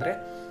chassis ಅಂದರೆ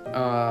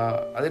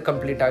ಅದು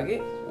ಕಂಪ್ಲೀಟಾಗಿ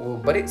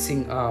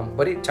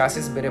ಬರೀ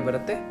ಚಾಸಿಸ್ ಬೇರೆ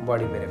ಬರುತ್ತೆ,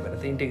 ಬಾಡಿ ಬೇರೆ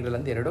ಬರುತ್ತೆ. ಇಂಟಿಗ್ರಲ್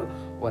ಅಂತ ಎರಡು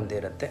ಒಂದೇ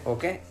ಇರುತ್ತೆ.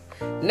 ಓಕೆ,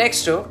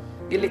 ನೆಕ್ಸ್ಟು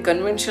ಇಲ್ಲಿ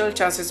ಕನ್ವೆನ್ಷನಲ್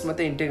ಚಾಸಿಸ್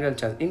ಮತ್ತು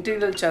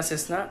ಇಂಟಿಗ್ರಲ್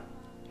ಚಾಸಿಸ್ನ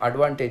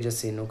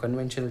ಅಡ್ವಾಂಟೇಜಸ್ ಏನು,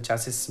 ಕನ್ವೆನ್ಷನಲ್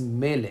ಚಾಸಿಸ್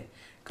ಮೇಲೆ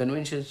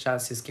ಕನ್ವೆನ್ಷನಲ್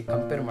ಚಾಸಿಸ್ಗೆ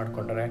ಕಂಪೇರ್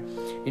ಮಾಡಿಕೊಂಡ್ರೆ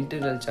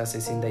ಇಂಟಿಗ್ರಲ್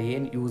ಚಾಸಿಸಿಂದ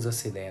ಏನು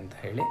ಯೂಸಸ್ ಇದೆ ಅಂತ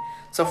ಹೇಳಿ.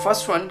 So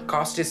first one,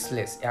 cost is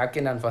less.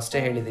 ಯಾಕೆ ನಾನು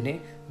ಫಸ್ಟೇ ಹೇಳಿದ್ದೀನಿ,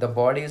 ದ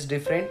ಬಾಡಿ ಇಸ್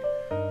ಡಿಫ್ರೆಂಟ್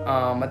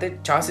ಮತ್ತು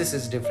ಚಾಸಿಸ್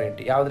ಇಸ್ ಡಿಫ್ರೆಂಟ್.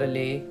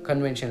 ಯಾವುದರಲ್ಲಿ?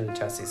 ಕನ್ವೆನ್ಷನಲ್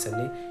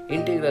ಚಾಸಿಸಲ್ಲಿ.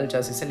 ಇಂಟಿಗ್ರಲ್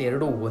ಚಾಸಿಸಲ್ಲಿ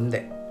ಎರಡೂ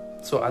ಒಂದೇ.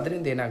 ಸೊ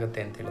ಅದರಿಂದ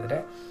ಏನಾಗುತ್ತೆ ಅಂತ ಹೇಳಿದ್ರೆ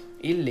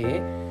ಇಲ್ಲಿ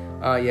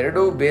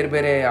ಎರಡೂ ಬೇರೆ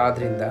ಬೇರೆ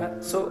ಆದ್ದರಿಂದ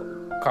ಸೊ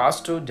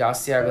ಕಾಸ್ಟು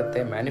ಜಾಸ್ತಿ ಆಗುತ್ತೆ,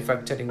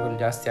 ಮ್ಯಾನುಫ್ಯಾಕ್ಚರಿಂಗು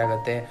ಜಾಸ್ತಿ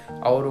ಆಗುತ್ತೆ.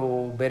 ಅವರು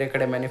ಬೇರೆ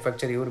ಕಡೆ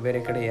ಮ್ಯಾನುಫ್ಯಾಕ್ಚರ್, ಇವರು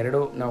ಬೇರೆ ಕಡೆ, ಎರಡೂ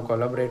ನಾವು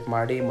ಕೊಲಾಬ್ರೇಟ್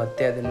ಮಾಡಿ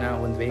ಮತ್ತೆ ಅದನ್ನು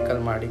ಒಂದು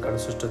ವೆಹಿಕಲ್ ಮಾಡಿ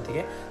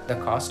ಕಳಿಸೋಷ್ಟೊತ್ತಿಗೆ ದ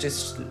ಕಾಸ್ಟ್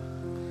ಇಸ್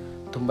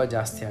ತುಂಬ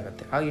ಜಾಸ್ತಿ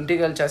ಆಗುತ್ತೆ. ಆ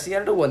ಇಂಟಿಗ್ರಲ್ ಚಾಸಿಸ್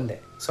ಎರಡೂ ಒಂದೇ.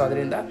 ಸೊ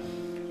ಅದರಿಂದ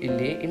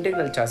ಇಲ್ಲಿ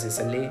integral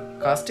ಚಾಸಿಸಲ್ಲಿ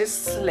cost is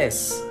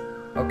less.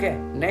 Okay,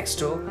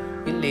 next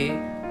ಇಲ್ಲಿ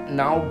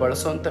ನಾವು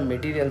ಬಳಸೋವಂಥ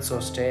ಮೆಟೀರಿಯಲ್ಸು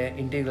ಅಷ್ಟೇ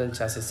ಇಂಟಿಗ್ರಲ್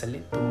ಚಾಸಿಸಲ್ಲಿ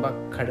ತುಂಬ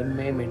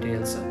ಕಡಿಮೆ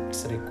materials,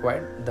 it's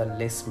required the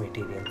less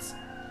materials.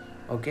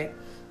 Okay,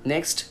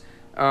 next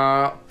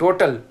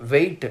total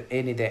weight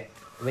ಏನಿದೆ,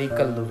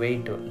 ವೆಹಿಕಲ್ದು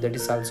weight, that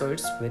is also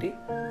it's very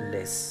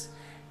less.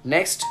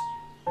 Next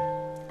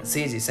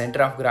CG,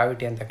 centre of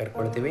gravity ಅಂತ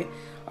ಕರ್ಕೊಳ್ತೀವಿ,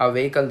 ಆ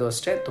ವೆಹಿಕಲ್ದು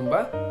ಅಷ್ಟೇ ತುಂಬ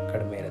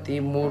ಕಡಿಮೆ ಇರುತ್ತೆ.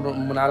 ಈ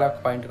 3-4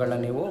 ಪಾಯಿಂಟ್ಗಳನ್ನ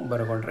ನೀವು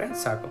ಬರ್ಕೊಂಡ್ರೆ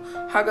ಸಾಕು.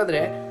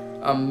 ಹಾಗಾದರೆ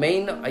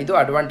ಮೇಯ್ನ್ ಇದು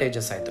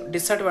ಅಡ್ವಾಂಟೇಜಸ್ ಆಯಿತು.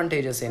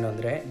 ಡಿಸ್ಅಡ್ವಾಂಟೇಜಸ್ ಏನು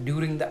ಅಂದರೆ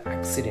ಡ್ಯೂರಿಂಗ್ ದ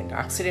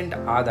ಆಕ್ಸಿಡೆಂಟ್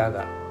ಆದಾಗ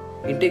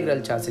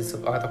ಇಂಟಿಗ್ರಲ್ ಚಾಸಿಸ್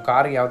ಅಥವಾ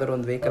ಕಾರ್ಗೆ ಯಾವ್ದಾದ್ರು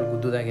ಒಂದು ವೆಹಿಕಲ್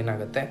ಗುದ್ದಿದಾಗ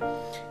ಏನಾಗುತ್ತೆ,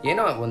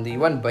 ಏನೋ ಒಂದು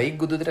ಇವನ್ ಬೈಕ್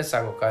ಗುದ್ದಿದ್ರೆ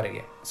ಸಾಕು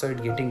ಕಾರಿಗೆ, ಸೊ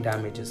ಇಟ್ ಗೆಟಿಂಗ್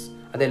ಡ್ಯಾಮೇಜಸ್.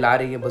 ಅದೇ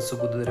ಲಾರಿಗೆ bus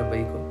ಗುದ್ದಿದ್ರೆ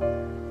bike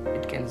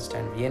it can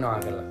stand, ಏನೂ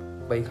ಆಗಲ್ಲ,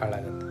 ಬೈಕ್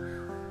ಹಾಳಾಗುತ್ತೆ.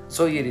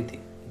 ಸೊ ಈ ರೀತಿ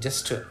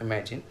ಜಸ್ಟ್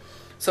ಇಮ್ಯಾಜಿನ್.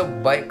 ಸೊ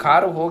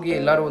ಕಾರು ಹೋಗಿ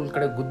ಎಲ್ಲರೂ ಒಂದು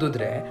ಕಡೆ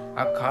ಗುದ್ದಿದ್ರೆ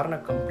ಆ ಕಾರ್ನ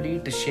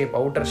ಕಂಪ್ಲೀಟ್ ಶೇಪ್,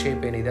 ಔಟರ್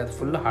ಶೇಪ್ ಏನಿದೆ ಅದು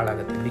ಫುಲ್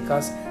ಹಾಳಾಗುತ್ತೆ.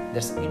 Because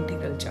that's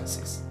integral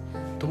chassis.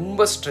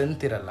 ತುಂಬ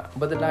ಸ್ಟ್ರೆಂತ್ ಇರಲ್ಲ,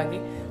 ಬದಲಾಗಿ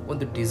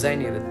ಒಂದು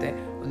ಡಿಸೈನ್ ಇರುತ್ತೆ,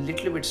 ಒಂದು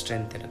ಲಿಟ್ಲ್ ಬಿಟ್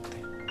ಸ್ಟ್ರೆಂತ್ ಇರುತ್ತೆ.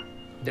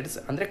 ದಟ್ ಇಸ್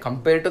ಅಂದರೆ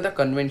compare to the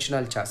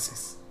conventional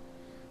chassis.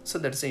 So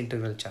that's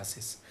integral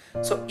chassis.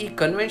 So ಈ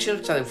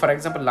ಕನ್ವೆನ್ಷನಲ್ ಫಾರ್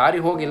ಎಕ್ಸಾಂಪಲ್ ಲಾರಿ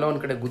ಹೋಗಿ ಎಲ್ಲೋ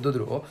ಒಂದು ಕಡೆ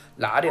ಗುದ್ದಿದ್ರು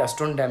ಲಾರಿ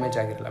ಅಷ್ಟೊಂದು ಡ್ಯಾಮೇಜ್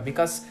ಆಗಿರಲ್ಲ.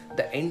 Because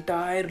the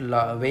entire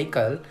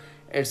vehicle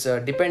it's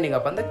depending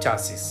upon the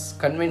chassis.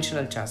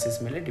 Conventional chassis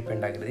ಮೇಲೆ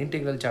depend ಆಗಿರುತ್ತೆ.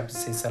 ಇಂಟಿಗ್ರಲ್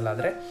ಚಾಸಿಸ್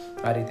ಅಲ್ಲಾದರೆ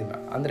ಆ ರೀತಿ.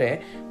 ಅಂದರೆ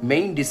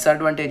ಮೇಯ್ನ್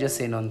ಡಿಸ್ಅಡ್ವಾಂಟೇಜಸ್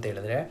ಏನು ಅಂತ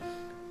ಹೇಳಿದ್ರೆ,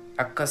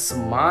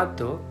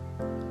 ಅಕಸ್ಮಾತ್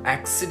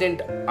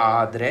ಆಕ್ಸಿಡೆಂಟ್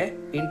ಆದರೆ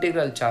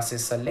ಇಂಟಿಗ್ರಲ್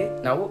ಚಾಸಿಸಲ್ಲಿ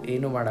ನಾವು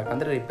ಏನು ಮಾಡೋಕ್ಕೆ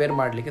ಅಂದರೆ ರಿಪೇರ್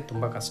ಮಾಡಲಿಕ್ಕೆ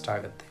ತುಂಬ ಕಷ್ಟ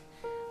ಆಗುತ್ತೆ.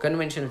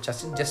 Conventional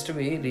chassis just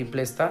we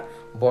replace the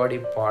body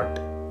part.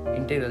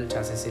 Integral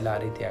chassis ಇಲ್ಲ, ಆ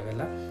ರೀತಿ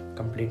ಆಗಲ್ಲ.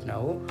 ಕಂಪ್ಲೀಟ್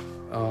ನಾವು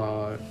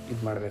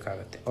ಇದು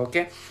ಮಾಡಬೇಕಾಗತ್ತೆ.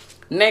 ಓಕೆ,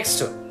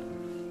 ನೆಕ್ಸ್ಟ್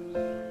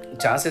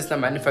ಚಾಸಿಸ್ನ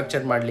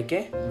ಮ್ಯಾನುಫ್ಯಾಕ್ಚರ್ ಮಾಡಲಿಕ್ಕೆ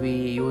ವಿ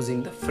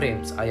ಯೂಸಿಂಗ್ ದ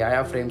ಫ್ರೇಮ್ಸ್.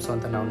 ಯಾವ ಫ್ರೇಮ್ಸು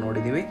ಅಂತ ನಾವು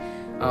ನೋಡಿದ್ದೀವಿ,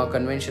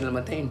 ಕನ್ವೆನ್ಷನಲ್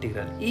ಮತ್ತು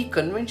ಇಂಟಿಗ್ರಲ್. ಈ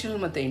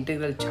ಕನ್ವೆನ್ಷನಲ್ ಮತ್ತು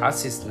ಇಂಟಿಗ್ರಲ್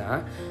ಚಾಸಿಸ್ನ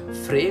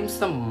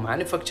ಫ್ರೇಮ್ಸ್ನ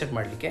ಮ್ಯಾನುಫ್ಯಾಕ್ಚರ್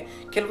ಮಾಡಲಿಕ್ಕೆ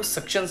ಕೆಲವು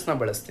ಸೆಕ್ಷನ್ಸ್ನ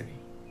ಬಳಸ್ತೀವಿ.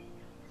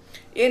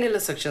 ಏನೆಲ್ಲ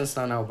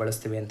ಸೆಕ್ಷನ್ಸ್ನ ನಾವು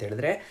ಬಳಸ್ತೀವಿ ಅಂತ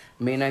ಹೇಳಿದ್ರೆ,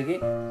 ಮೇಯ್ನಾಗಿ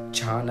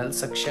channel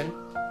section,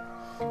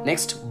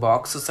 next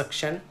box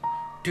section,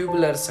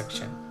 tubular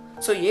section.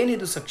 So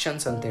ಏನಿದು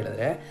ಸೆಕ್ಷನ್ಸ್ ಅಂತ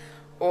ಹೇಳಿದ್ರೆ,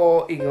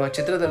 ಈಗ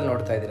ಚಿತ್ರದಲ್ಲಿ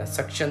ನೋಡ್ತಾ ಇದ್ದೀರಾ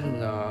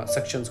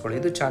ಸೆಕ್ಷನ್ಸ್ಗಳು,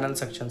 ಇದು ಚಾನಲ್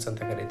ಸೆಕ್ಷನ್ಸ್ ಅಂತ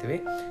ಕರಿತೀವಿ.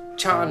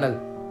 ಚಾನಲ್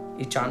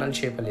ಈ ಚಾನಲ್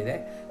ಶೇಪಲ್ಲಿದೆ.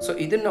 ಸೊ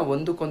ಇದನ್ನು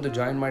ಒಂದಕ್ಕೊಂದು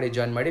ಜಾಯಿನ್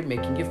ಮಾಡಿ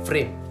ಮೇಕಿಂಗ್ ಎ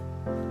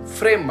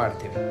ಫ್ರೇಮ್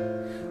ಮಾಡ್ತೀವಿ.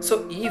 ಸೊ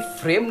ಈ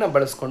ಫ್ರೇಮ್ನ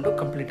ಬಳಸ್ಕೊಂಡು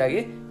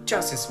ಕಂಪ್ಲೀಟಾಗಿ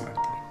ಚಾಸಿಸ್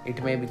ಮಾಡ್ತೀವಿ.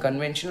 It may be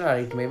conventional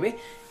R it may be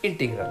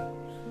integral.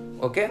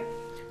 Okay,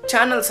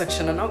 channel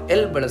ಸೆಕ್ಷನ್ನ ನಾವು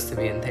ಎಲ್ಲಿ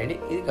ಬಳಸ್ತೀವಿ ಅಂತ ಹೇಳಿ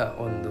ಈಗ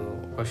ಒಂದು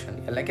ಕ್ವಶನ್.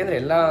 ಯಾಕೆಂದರೆ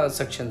ಎಲ್ಲ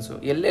ಸೆಕ್ಷನ್ಸು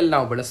ಎಲ್ಲೆಲ್ಲಿ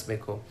ನಾವು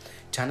ಬಳಸಬೇಕು,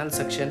 channel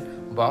section,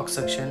 box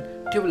section,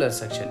 tubular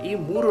section, ಈ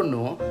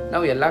ಮೂರನ್ನು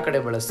ನಾವು ಎಲ್ಲ ಕಡೆ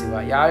ಬಳಸ್ತೀವ.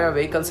 ಯಾವ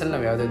ವೆಹಿಕಲ್ಸಲ್ಲಿ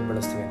ನಾವು ಯಾವುದಾದ್ರು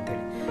ಬಳಸ್ತೀವಿ ಅಂತೇಳಿ.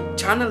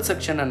 ಚಾನಲ್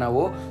ಸೆಕ್ಷನ್ನ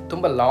ನಾವು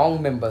ತುಂಬ ಲಾಂಗ್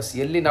ಮೆಂಬರ್ಸ್,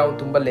 ಎಲ್ಲಿ ನಾವು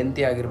ತುಂಬ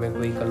ಲೆಂತಿ ಆಗಿರಬೇಕು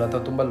ವೆಹಿಕಲ್,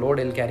 ಅಥವಾ ತುಂಬ ಲೋಡ್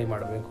ಎಲ್ಲಿ ಕ್ಯಾರಿ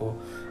ಮಾಡಬೇಕು,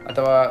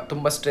 ಅಥವಾ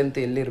ತುಂಬ ಸ್ಟ್ರೆಂತ್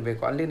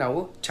ಎಲ್ಲಿರಬೇಕು, ಅಲ್ಲಿ ನಾವು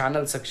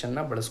ಚಾನಲ್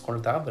ಸೆಕ್ಷನ್ನ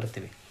ಬಳಸ್ಕೊಳ್ತಾ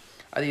ಬರ್ತೀವಿ.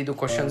 ಇದು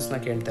ಕ್ವಶನ್ಸ್ನ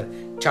ಕೇಳ್ತಾರೆ.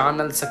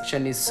 Channel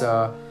section is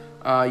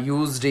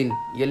used in,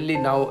 ಎಲ್ಲಿ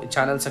ನಾವು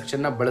ಚಾನಲ್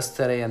ಸೆಕ್ಷನ್ನ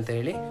ಬಳಸ್ತಾರೆ ಅಂತ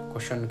ಹೇಳಿ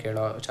ಕ್ವಶನ್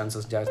ಕೇಳೋ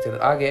ಚಾನ್ಸಸ್ ಜಾಸ್ತಿ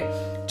ಇರುತ್ತೆ. ಹಾಗೆ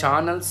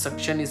channel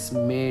section is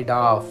made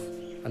of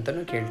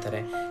ಅಂತಲೂ ಕೇಳ್ತಾರೆ.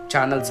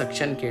 ಚಾನಲ್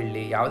ಸೆಕ್ಷನ್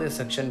ಕೇಳಲಿ, ಯಾವುದೇ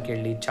ಸೆಕ್ಷನ್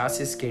ಕೇಳಲಿ,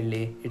 ಚಾಸಿಸ್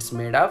ಕೇಳಲಿ, it's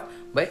made of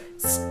by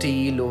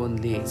steel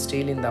only.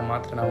 ಸ್ಟೀಲಿಂದ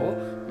ಮಾತ್ರ ನಾವು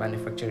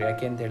ಮ್ಯಾನುಫ್ಯಾಕ್ಚರ್.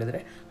 ಯಾಕೆ ಅಂತ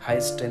ಹೇಳಿದ್ರೆ ಹೈ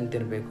ಸ್ಟ್ರೆಂತ್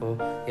ಇರಬೇಕು,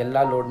 ಎಲ್ಲ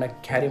ಲೋಡ್ನ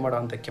ಕ್ಯಾರಿ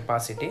ಮಾಡೋವಂಥ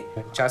ಕೆಪಾಸಿಟಿ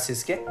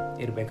ಚಾಸಿಸ್ಗೆ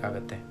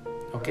ಇರಬೇಕಾಗತ್ತೆ.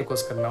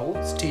 ಓಕೆಗೋಸ್ಕರ ನಾವು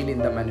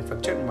ಸ್ಟೀಲಿಂದ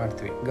ಮ್ಯಾನುಫ್ಯಾಕ್ಚರ್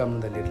ಮಾಡ್ತೀವಿ,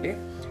 ಗಮನದಲ್ಲಿರಲಿ.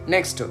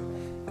 Next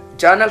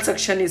channel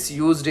section is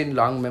used in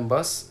long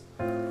members.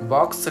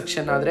 Box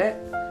section ಆದರೆ,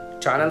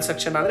 ಚಾನಲ್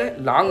ಸೆಕ್ಷನ್ ಆದರೆ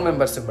ಲಾಂಗ್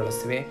ಮೆಂಬರ್ಸ್ಗೆ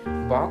ಬಳಸ್ತೀವಿ.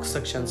 ಬಾಕ್ಸ್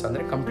ಸೆಕ್ಷನ್ಸ್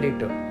ಅಂದರೆ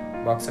ಕಂಪ್ಲೀಟ್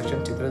ಬಾಕ್ಸ್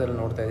ಸೆಕ್ಷನ್, ಚಿತ್ರದಲ್ಲಿ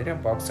ನೋಡ್ತಾ ಇದ್ದೀರಿ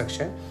ಬಾಕ್ಸ್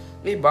ಸೆಕ್ಷನ್.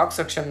 ಈ ಬಾಕ್ಸ್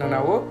ಸೆಕ್ಷನ್ನ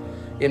ನಾವು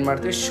ಏನು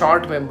ಮಾಡ್ತೀವಿ,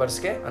 ಶಾರ್ಟ್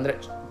ಮೆಂಬರ್ಸ್ಗೆ, ಅಂದರೆ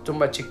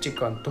ತುಂಬ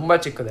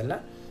ಚಿಕ್ಕದೆಲ್ಲ,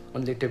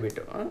 ಒಂದು ಲಿಟಲ್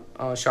ಬಿಟ್ಟು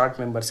ಶಾರ್ಟ್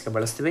ಮೆಂಬರ್ಸ್ಗೆ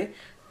ಬಳಸ್ತೀವಿ.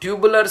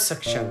 ಟ್ಯೂಬುಲರ್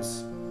ಸೆಕ್ಷನ್ಸ್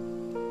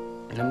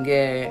ನಮಗೆ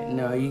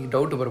ಈಗ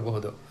ಡೌಟ್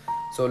ಬರಬಹುದು.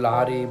 So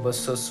lorry,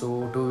 buses,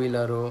 two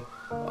wheeler,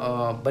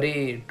 ಬರೀ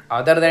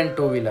ಅದರ್ ದ್ಯಾನ್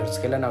ಟೂ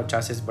ವೀಲರ್ಸ್ಗೆಲ್ಲ ನಾವು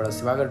ಚಾಸಿಸ್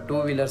ಬಳಸ್ತೀವಿ. ಆಗ ಟೂ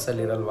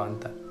ವೀಲರ್ಸಲ್ಲಿ ಇರಲ್ವಾ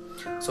ಅಂತ.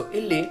 ಸೊ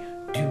ಇಲ್ಲಿ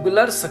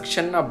ಟ್ಯೂಬುಲರ್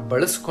ಸೆಕ್ಷನ್ನ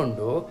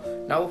ಬಳಸ್ಕೊಂಡು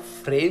ನಾವು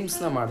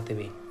ಫ್ರೇಮ್ಸ್ನ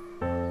ಮಾಡ್ತೀವಿ.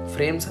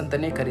 ಫ್ರೇಮ್ಸ್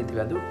ಅಂತಲೇ ಕರಿತೀವಿ.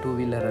 ಅದು ಟೂ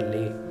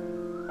ವೀಲರಲ್ಲಿ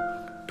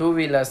ಟೂ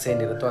ವೀಲರ್ಸ್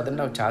ಏನಿರುತ್ತೋ ಅದನ್ನು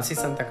ನಾವು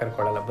ಚಾಸಿಸ್ ಅಂತ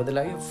ಕರ್ಕೊಳ್ಳಲ್ಲ,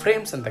 ಬದಲಾಗಿ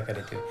ಫ್ರೇಮ್ಸ್ ಅಂತ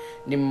ಕರಿತೀವಿ.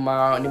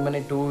 ನಿಮ್ಮನೆ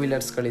ಟೂ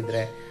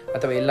ವೀಲರ್ಸ್ಗಳಿದ್ರೆ,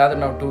 ಅಥವಾ ಎಲ್ಲಾದರೂ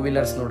ನಾವು ಟೂ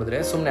ವೀಲರ್ಸ್ ನೋಡಿದ್ರೆ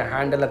ಸುಮ್ಮನೆ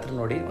ಹ್ಯಾಂಡಲ್ ಹತ್ರ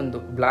ನೋಡಿ ಒಂದು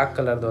ಬ್ಲ್ಯಾಕ್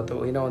ಕಲರ್ದು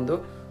ಅಥವಾ ಏನೋ ಒಂದು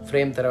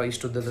ಫ್ರೇಮ್ ಥರ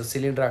ಇಷ್ಟುದ್ದದ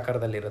cylinder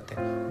ಆಕಾರದಲ್ಲಿರುತ್ತೆ.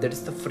 That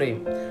is the frame.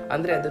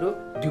 ಅಂದರೆ ಅದರ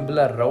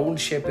ಟ್ಯೂಬುಲರ್ ರೌಂಡ್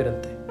ಶೇಪ್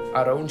ಇರುತ್ತೆ.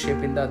 ಆ ರೌಂಡ್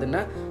ಶೇಪಿಂದ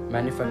ಅದನ್ನು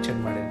ಮ್ಯಾನುಫ್ಯಾಕ್ಚರ್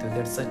ಮಾಡಿರ್ತೀವಿ.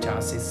 That's a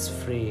chassis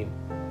frame.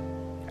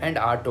 And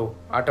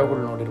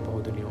ಆಟೋಗಳು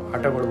ನೋಡಿರಬಹುದು ನೀವು.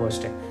 ಆಟೋಗಳಿಗೂ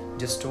ಅಷ್ಟೇ,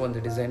 ಜಸ್ಟ್ ಒಂದು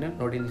ಡಿಸೈನ್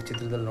ನೋಡಿ, ಇಲ್ಲಿ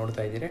ಚಿತ್ರದಲ್ಲಿ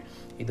ನೋಡ್ತಾ ಇದ್ದೀರಿ,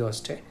 ಇದು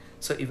ಅಷ್ಟೇ.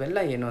 ಸೊ ಇವೆಲ್ಲ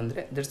ಏನು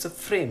ಅಂದರೆ that's a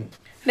frame.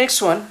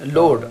 Next one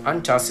load on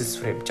chassis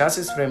frame.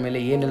 Chassis frame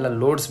ಮೇಲೆ ಏನೆಲ್ಲ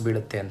ಲೋಡ್ಸ್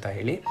ಬೀಳುತ್ತೆ ಅಂತ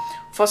ಹೇಳಿ.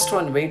 First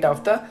one weight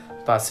of the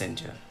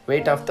passenger,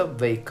 weight of the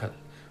vehicle.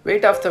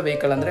 Weight of the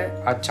vehicle ಅಂದರೆ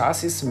ಆ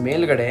ಚಾಸಿಸ್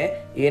ಮೇಲ್ಗಡೆ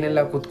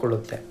ಏನೆಲ್ಲ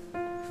ಕೂತ್ಕೊಳ್ಳುತ್ತೆ,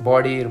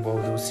 ಬಾಡಿ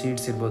ಇರ್ಬೋದು,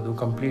 ಸೀಟ್ಸ್ ಇರ್ಬೋದು,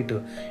 ಕಂಪ್ಲೀಟ್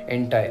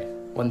ಎಂಟೈರ್.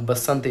 ಒಂದು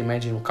ಬಸ್ ಅಂತ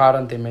ಕಾರ್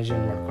ಅಂತ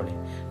ಇಮ್ಯಾಜಿನ್ ಮಾಡ್ಕೊಳ್ಳಿ.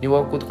 ನೀವು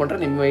ಹೋಗಿ ಕೂತ್ಕೊಂಡ್ರೆ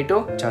ನಿಮ್ಮ ವೆಯ್ಟು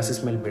ಚಾಸಿಸ್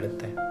ಮೇಲೆ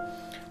ಬೀಳುತ್ತೆ.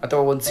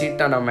 ಅಥವಾ ಒಂದು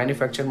ಸೀಟ್ನ ನಾವು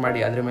ಮ್ಯಾನುಫ್ಯಾಕ್ಚರ್ ಮಾಡಿ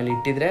ಅದ್ರ ಮೇಲೆ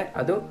ಇಟ್ಟಿದ್ರೆ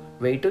ಅದು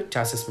ವೆಯ್ಟು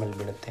ಚಾಸಿಸ್ ಮೇಲೆ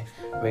ಬೀಳುತ್ತೆ.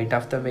 Weight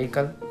of the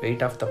vehicle,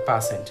 weight of the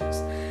passengers.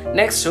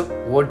 Next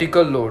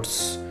vertical loads.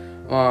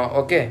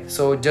 Okay,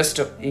 so just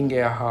ಹಿಂಗೆ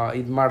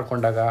ಇದು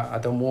ಮಾಡ್ಕೊಂಡಾಗ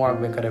ಅಥವಾ ಮೂವ್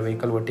ಆಗಬೇಕಾದ್ರೆ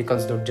ವೆಹಿಕಲ್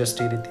ವರ್ಟಿಕಲ್ಸ್ ದೊಡ್ಡ ಜಸ್ಟ್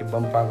ಈ ರೀತಿ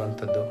ಬಂಪ್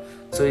ಆಗೋವಂಥದ್ದು.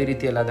 ಸೊ ಈ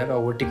ರೀತಿಯಲ್ಲಾದಾಗ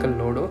ವರ್ಟಿಕಲ್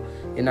ಲೋಡು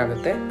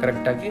ಏನಾಗುತ್ತೆ,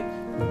 ಕರೆಕ್ಟಾಗಿ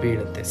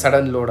ಬೀಳುತ್ತೆ.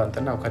 ಸಡನ್ ಲೋಡ್ ಅಂತ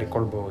ನಾವು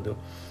ಕರಿಕೊಳ್ಬಹುದು.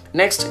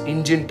 Next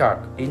engine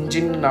torque.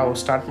 ಇಂಜಿನ್ ನಾವು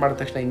ಸ್ಟಾರ್ಟ್ ಮಾಡಿದ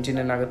ತಕ್ಷಣ ಇಂಜಿನ್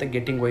ಏನಾಗುತ್ತೆ,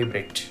 ಗೆಟಿಂಗ್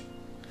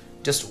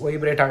ಜಸ್ಟ್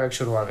ವೈಬ್ರೇಟ್ ಆಗೋಕ್ಕೆ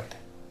ಶುರುವಾಗುತ್ತೆ.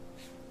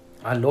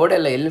 ಆ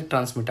ಲೋಡೆಲ್ಲ ಎಲ್ಲಿ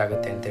ಟ್ರಾನ್ಸ್ಮಿಟ್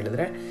ಆಗುತ್ತೆ ಅಂತ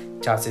ಹೇಳಿದ್ರೆ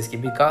ಚಾಸಿಸ್ಗೆ.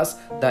 Because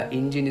the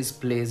engine is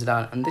placed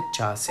on the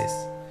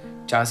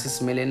chassis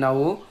ಮೇಲೆ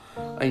ನಾವು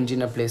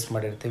ಇಂಜಿನ್ನ ಪ್ಲೇಸ್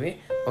ಮಾಡಿರ್ತೀವಿ.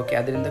 ಓಕೆ,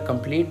 ಅದರಿಂದ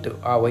ಕಂಪ್ಲೀಟ್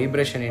ಆ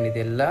ವೈಬ್ರೇಷನ್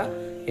ಏನಿದೆ ಎಲ್ಲ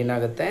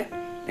ಏನಾಗುತ್ತೆ,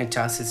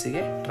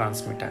 ಚಾಸಿಸ್ಗೆ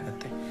ಟ್ರಾನ್ಸ್ಮಿಟ್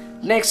ಆಗುತ್ತೆ.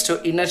 Next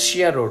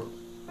inertia road.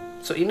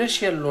 So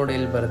ಇನರ್ಷಿಯಲ್ load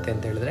ಎಲ್ಲಿ ಬರುತ್ತೆ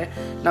ಅಂತ ಹೇಳಿದ್ರೆ,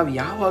 ನಾವು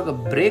ಯಾವಾಗ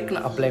ಬ್ರೇಕ್ನ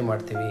ಅಪ್ಲೈ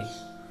ಮಾಡ್ತೀವಿ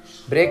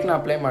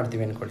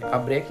ಅಂದ್ಕೊಳ್ಳಿ, ಆ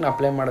ಬ್ರೇಕ್ನ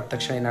ಅಪ್ಲೈ ಮಾಡಿದ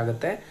ತಕ್ಷಣ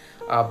ಏನಾಗುತ್ತೆ,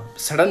 ಆ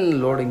ಸಡನ್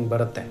ಲೋಡಿಂಗ್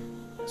ಬರುತ್ತೆ.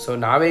 ಸೊ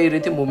ನಾವೇ ಈ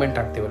ರೀತಿ ಮೂಮೆಂಟ್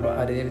ಆಗ್ತೀವಲ್ವ,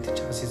 ಅದೇ ರೀತಿ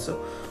ಚಾಸಿಸು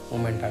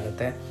ಮೂಮೆಂಟ್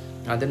ಆಗುತ್ತೆ.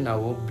 ಅದನ್ನು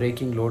ನಾವು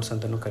ಬ್ರೇಕಿಂಗ್ ಲೋಡ್ಸ್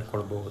ಅಂತಲೂ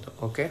ಕರ್ಕೊಳ್ಬಹುದು.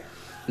 ಓಕೆ,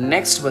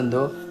 ನೆಕ್ಸ್ಟ್ ಬಂದು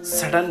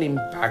ಸಡನ್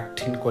ಇಂಪ್ಯಾಕ್ಟ್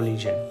ಇನ್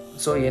ಕೊಲಿಷನ್.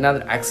 ಸೊ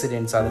ಏನಾದರೂ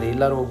ಆಕ್ಸಿಡೆಂಟ್ಸ್ ಆದರೆ,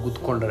 ಎಲ್ಲರೂ ಹೋಗಿ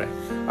ಗುದ್ಕೊಂಡ್ರೆ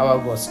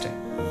ಅವಾಗೂ ಅಷ್ಟೇ.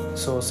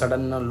 ಸೊ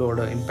ಸಡನ್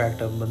ಲೋಡ್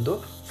ಇಂಪ್ಯಾಕ್ಟ್ ಬಂದು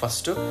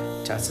first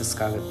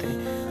ಚಾಸಿಸ್ಗಾಗುತ್ತೆ.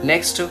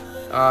 Next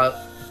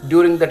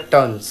during the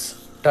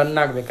turn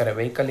ಆಗಬೇಕಾದ್ರೆ,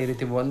 ವೆಹಿಕಲ್ ಈ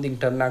ರೀತಿ ಹಿಂಗೆ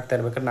ಟರ್ನ್ ಆಗ್ತಾ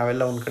ಇರ್ಬೇಕಾದ್ರೆ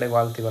ನಾವೆಲ್ಲ ಒಂದು ಕಡೆ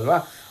ವಾಲ್ತೀವಲ್ವ,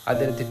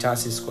 ಅದೇ ರೀತಿ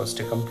ಚಾಸಿಸ್ಗೂ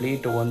ಅಷ್ಟೇ.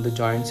 ಕಂಪ್ಲೀಟ್ ಒಂದು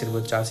ಜಾಯಿಂಟ್ಸ್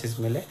ಇರ್ಬೋದು ಚಾಸಿಸ್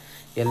ಮೇಲೆ,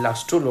 ಎಲ್ಲ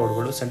ಅಷ್ಟು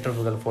ಲೋಡ್ಗಳು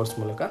ಸೆಂಟ್ರಿಫ್ಯೂಗಲ್ ಫೋರ್ಸ್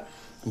ಮೂಲಕ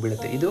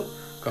ಬೀಳುತ್ತೆ. ಇದು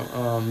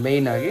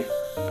ಮೇಯ್ನಾಗಿ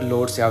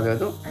ಲೋಡ್ಸ್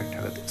ಯಾವ್ಯಾವುದು ಆ್ಯಕ್ಟ್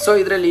ಆಗುತ್ತೆ. ಸೊ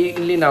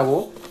ಇಲ್ಲಿ ನಾವು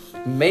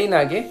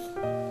ಮೇಯ್ನಾಗಿ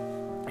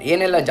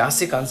ಏನೆಲ್ಲ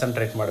ಜಾಸ್ತಿ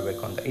ಕಾನ್ಸಂಟ್ರೇಟ್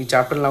ಮಾಡಬೇಕು ಅಂತ, ಈ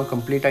ಚಾಪ್ಟರ್ ನಾವು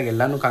ಕಂಪ್ಲೀಟಾಗಿ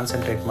ಎಲ್ಲನೂ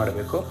ಕಾನ್ಸಂಟ್ರೇಟ್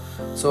ಮಾಡಬೇಕು.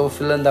 So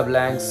fill in the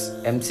blanks,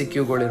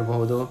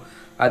 MCQಗಳಿರ್ಬಹುದು,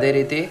 ಅದೇ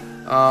ರೀತಿ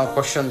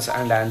ಕ್ವಶನ್ಸ್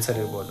ಆ್ಯಂಡ್ ಆನ್ಸರ್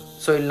ಇರ್ಬೋದು.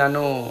 ಸೊ ಇಲ್ಲಿ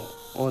ನಾನು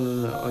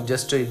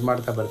ಜಸ್ಟ್ ಇದು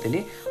ಮಾಡ್ತಾ ಬರ್ತೀನಿ.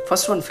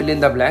 First one, fill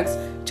in the blanks.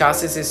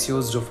 Chassis is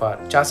used for,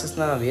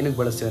 ಚಾಸಿಸ್ನ ನಾವು ಏನಕ್ಕೆ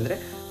ಬಳಸ್ತೀವಿ ಅಂದರೆ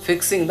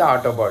ಫಿಕ್ಸಿಂಗ್ ದ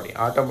ಆಟೋ ಬಾಡಿ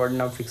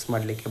ನಾವು ಫಿಕ್ಸ್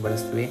ಮಾಡಲಿಕ್ಕೆ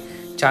ಬಳಸ್ತೀವಿ.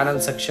 Channel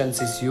sections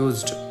is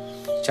used,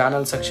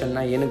 channel ಸೆಕ್ಷನ್ನ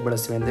ಏನಕ್ಕೆ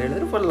ಬಳಸ್ತೀವಿ ಅಂತ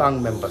ಹೇಳಿದ್ರೆ ಫಾರ್ ಲಾಂಗ್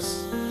ಮೆಂಬರ್ಸ್.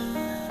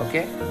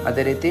 ಓಕೆ,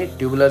 ಅದೇ ರೀತಿ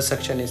ಟ್ಯೂಬ್ಯುಲರ್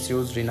ಸೆಕ್ಷನ್ ಇಸ್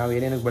ಯೂಸ್ಡ್, ನಾವು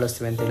ಏನೇನಕ್ಕೆ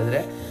ಬಳಸ್ತೀವಿ ಅಂತ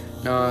ಹೇಳಿದ್ರೆ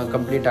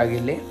ಕಂಪ್ಲೀಟಾಗಿ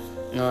ಇಲ್ಲಿ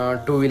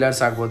 2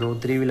 ವೀಲರ್ಸ್ ಆಗ್ಬೋದು,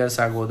 3 ವೀಲರ್ಸ್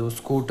ಆಗ್ಬೋದು,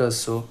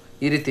 ಸ್ಕೂಟರ್ಸು,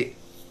 ಈ ರೀತಿ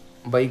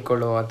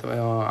ಬೈಕ್ಗಳು ಅಥವಾ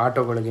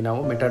ಆಟೋಗಳಿಗೆ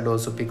ನಾವು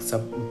ಮೆಟಾಡೋಸು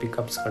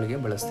ಪಿಕಪ್ಸ್ಗಳಿಗೆ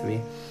ಬಳಸ್ತೀವಿ.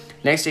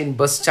 Next, in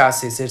bus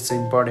chassis it's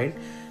important.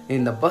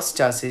 In the bus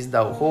chassis the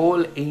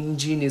whole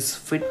engine is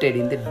fitted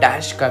in the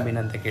dash cabin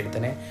ಅಂತ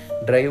ಕೇಳ್ತಾನೆ.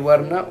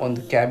 ಡ್ರೈವರ್ನ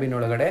ಒಂದು ಕ್ಯಾಬಿನ್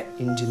ಒಳಗಡೆ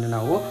ಇಂಜಿನ್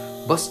ನಾವು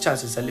ಬಸ್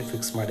ಚಾಸಿಸಲ್ಲಿ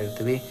ಫಿಕ್ಸ್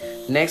ಮಾಡಿರ್ತೀವಿ.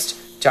 Next,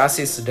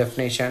 chassis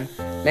definition.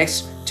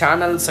 Next,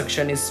 channel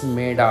section is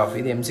made of.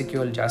 ಇದು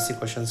MCQ ಅಲ್ಲಿ ಜಾಸ್ತಿ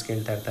questions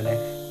ಕೇಳ್ತಾ ಇರ್ತಾನೆ.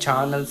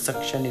 Channel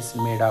section is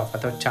made of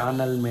ಅಥವಾ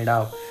ಚಾನಲ್ ಮೇಡ್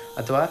ಆಫ್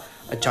ಅಥವಾ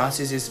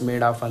ಚಾಸಿಸ್ ಇಸ್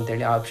ಮೇಡ್ ಆಫ್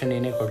ಅಂತೇಳಿ ಆಪ್ಷನ್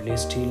ಏನೇ ಕೊಡಲಿ,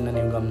 ಸ್ಟೀಲ್ನ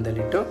ನೀವು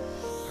ಗಮನದಲ್ಲಿಟ್ಟು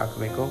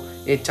ಹಾಕಬೇಕು.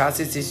 A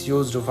chassis is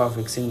used for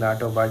fixing the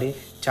auto body.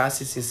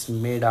 Chassis is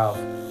made of,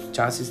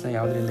 ಚಾಸಿಸ್ನ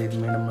ಯಾವುದರಿಂದ ಇದು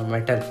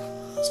ಮೆಟಲ್.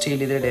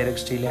 ಸ್ಟೀಲ್ ಇದ್ದರೆ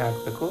ಡೈರೆಕ್ಟ್ ಸ್ಟೀಲೇ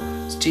ಹಾಕಬೇಕು,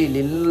 ಸ್ಟೀಲ್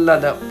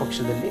ಇಲ್ಲದ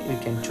ಪಕ್ಷದಲ್ಲಿ you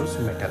can choose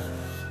metal.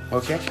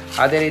 Okay,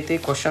 ಅದೇ ರೀತಿ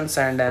ಕ್ವಶನ್ಸ್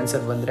ಆ್ಯಂಡ್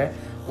ಆನ್ಸರ್ ಬಂದರೆ,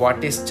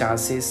 ವಾಟ್ ಈಸ್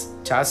ಚಾಸಿಸ್?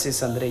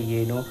 ಚಾಸಿಸ್ ಅಂದರೆ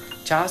ಏನು?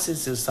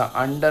 Chassis is the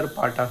under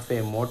part of A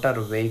motor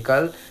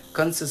vehicle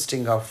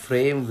consisting of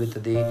frame with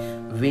the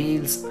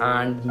wheels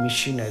and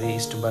machinery.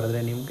 ಇಷ್ಟು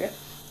ಬರೆದ್ರೆ ನಿಮಗೆ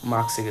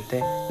ಮಾರ್ಕ್ಸ್ ಸಿಗುತ್ತೆ.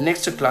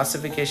 Next,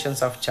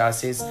 classifications of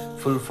chassis: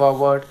 full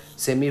forward,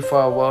 semi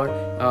forward,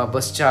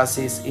 bus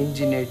chassis,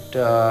 ಇಂಜಿನೇಟ್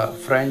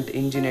front,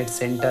 ಇಂಜಿನೇಟ್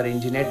centre,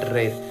 ಇಂಜಿನೇಟ್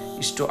rare.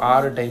 ಇಷ್ಟು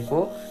 6 type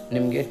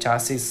ನಿಮಗೆ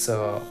chassis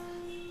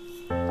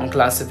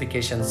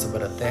classifications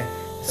ಬರುತ್ತೆ.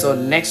 So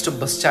next,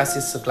 bus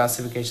chassis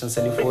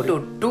ಕ್ಲಾಸಿಫಿಕೇಶನ್ಸಲ್ಲಿ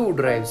 4x2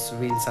 drives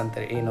wheels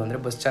ಅಂತಾರೆ. ಏನು ಅಂದರೆ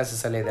ಬಸ್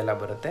ಚಾಸಿಸಲ್ಲಿ ಇದೆಲ್ಲ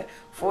ಬರುತ್ತೆ.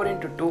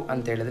 4x2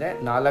 ಅಂತ ಹೇಳಿದ್ರೆ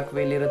 4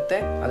 ವೀಲ್ ಇರುತ್ತೆ,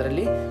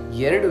 ಅದರಲ್ಲಿ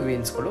 2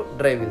 ವೀಲ್ಸ್ಗಳು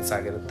ಡ್ರೈವ್ ವೀಲ್ಸ್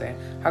ಆಗಿರುತ್ತೆ.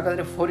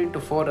 ಹಾಗಾದರೆ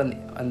 4x4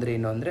 ಅಂದರೆ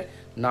ಏನು ಅಂದರೆ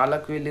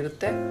 4 ವೀಲ್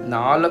ಇರುತ್ತೆ,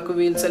 4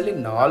 ವೀಲ್ಸಲ್ಲಿ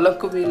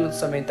 4 ವೀಲ್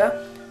ಸಮೇತ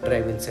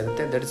ಡ್ರೈವ್ ವೀಲ್ಸ್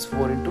ಇರುತ್ತೆ. That is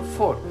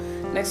 4x4.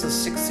 Next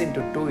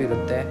 6x2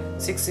 ಇರುತ್ತೆ.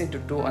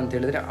 6x2 ಅಂತ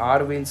ಹೇಳಿದ್ರೆ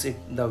 6 wheels.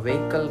 The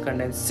vehicle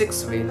contains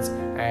 6 wheels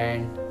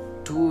and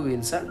 2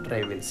 wheels R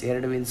drive wheels.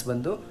 2 wheels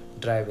ಬಂದು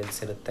ಡ್ರೈವ್ ವೀಲ್ಸ್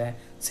ಇರುತ್ತೆ.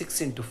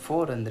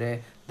 6x4 ಅಂದರೆ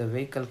the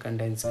vehicle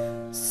contains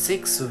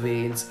 6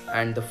 wheels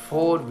and the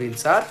 4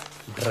 wheels R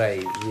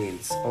drive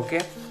wheels. Okay,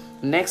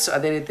 next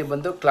ಅದೇ ರೀತಿ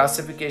ಬಂದು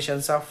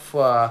classifications of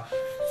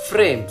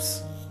frames,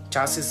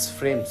 chassis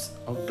frames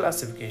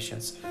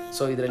classifications.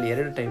 So ಇದರಲ್ಲಿ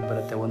 2 type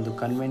ಬರುತ್ತೆ. ಒಂದು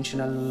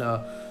conventional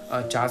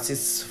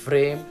chassis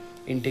frame,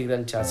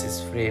 integral chassis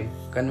frame.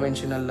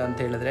 Conventional ಅಂತ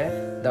ಹೇಳಿದ್ರೆ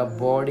the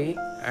body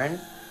and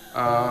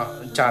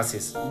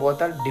chassis both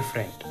are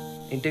different.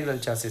 Integral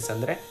chassis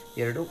ಅಂದರೆ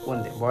 2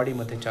 ಒಂದೇ, ಬಾಡಿ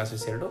ಮತ್ತು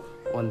ಚಾಸಿಸ್ 2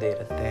 ಒಂದೇ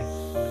ಇರುತ್ತೆ.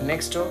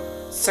 Next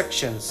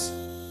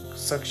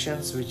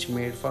sections which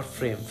made for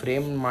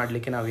frame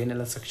ಮಾಡಲಿಕ್ಕೆ ನಾವು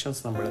ಏನೆಲ್ಲ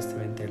ಸೆಕ್ಷನ್ಸ್ನ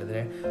ಬಳಸ್ತೀವಿ ಅಂತ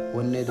ಹೇಳಿದ್ರೆ,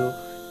 ಒಂದನೇದು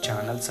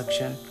channel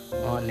section,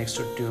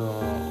 next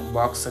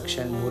box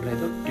section,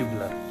 ಮೂರನೇದು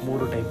ಟ್ಯೂಬ್ಯುಲರ್.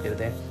 3 ಟೈಪ್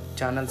ಇದೆ.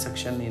 ಚಾನಲ್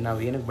ಸೆಕ್ಷನ್ ನಾವು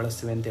ಏನಕ್ಕೆ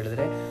ಬಳಸ್ತೀವಿ ಅಂತ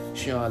ಹೇಳಿದ್ರೆ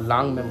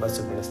ಲಾಂಗ್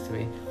ಮೆಂಬರ್ಸಿಗೆ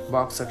ಬಳಸ್ತೀವಿ.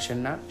 ಬಾಕ್ಸ್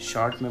ಸೆಕ್ಷನ್ನ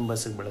ಶಾರ್ಟ್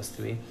ಮೆಂಬರ್ಸಿಗೆ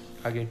ಬಳಸ್ತೀವಿ.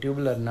 ಹಾಗೆ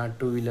ಟ್ಯೂಬ್ಯುಲರ್ನ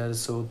 2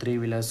 ವೀಲರ್ಸು, 3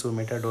 ವೀಲರ್ಸು,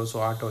 ಮೆಟಾಡೋಸು,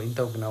 ಆಟೋ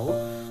ಇಂಥವಕ್ಕೆ ನಾವು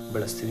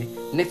ಬಳಸ್ತೀವಿ.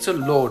 ನೆಕ್ಸ್ಟು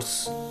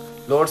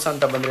ಲೋಡ್ಸ್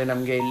ಅಂತ ಬಂದರೆ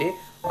ನಮಗೆ ಇಲ್ಲಿ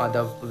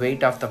the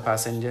weight of the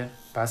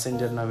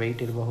ಪ್ಯಾಸೆಂಜರ್ನ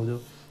weight ಇರಬಹುದು,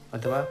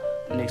 ಅಥವಾ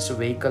ನೆಕ್ಸ್ಟು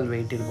ವೆಹಿಕಲ್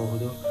ವೆಯ್ಟ್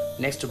ಇರಬಹುದು.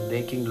 Next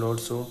breaking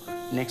ಲೋಡ್ಸು,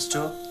 next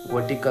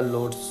vertical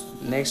loads,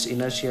 next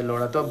ಇನರ್ಷಿಯಲ್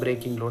load ಅಥವಾ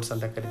ಬ್ರೇಕಿಂಗ್ ಲೋಡ್ಸ್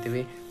ಅಂತ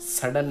ಕರಿತೀವಿ.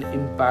 Sudden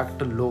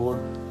impact load,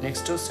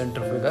 next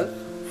centrifugal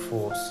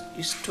force.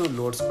 ಇಷ್ಟು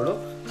ಲೋಡ್ಸ್ಗಳು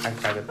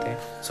ಆ್ಯಕ್ಟ್ ಆಗುತ್ತೆ.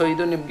 ಸೊ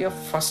ಇದು ನಿಮಗೆ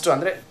ಫಸ್ಟ್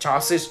ಅಂದರೆ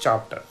chassis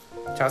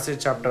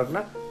ಚಾಪ್ಟರ್ನ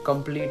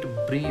complete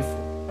brief.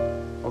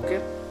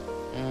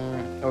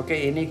 Okay,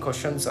 any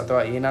questions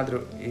ಅಥವಾ ಏನಾದರೂ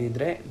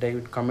ಇದ್ದರೆ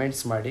ದಯವಿಟ್ಟು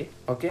ಕಮೆಂಟ್ಸ್ ಮಾಡಿ.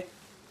 Okay,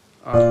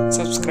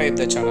 subscribe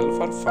the channel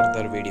for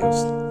further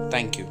videos.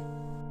 Thank you.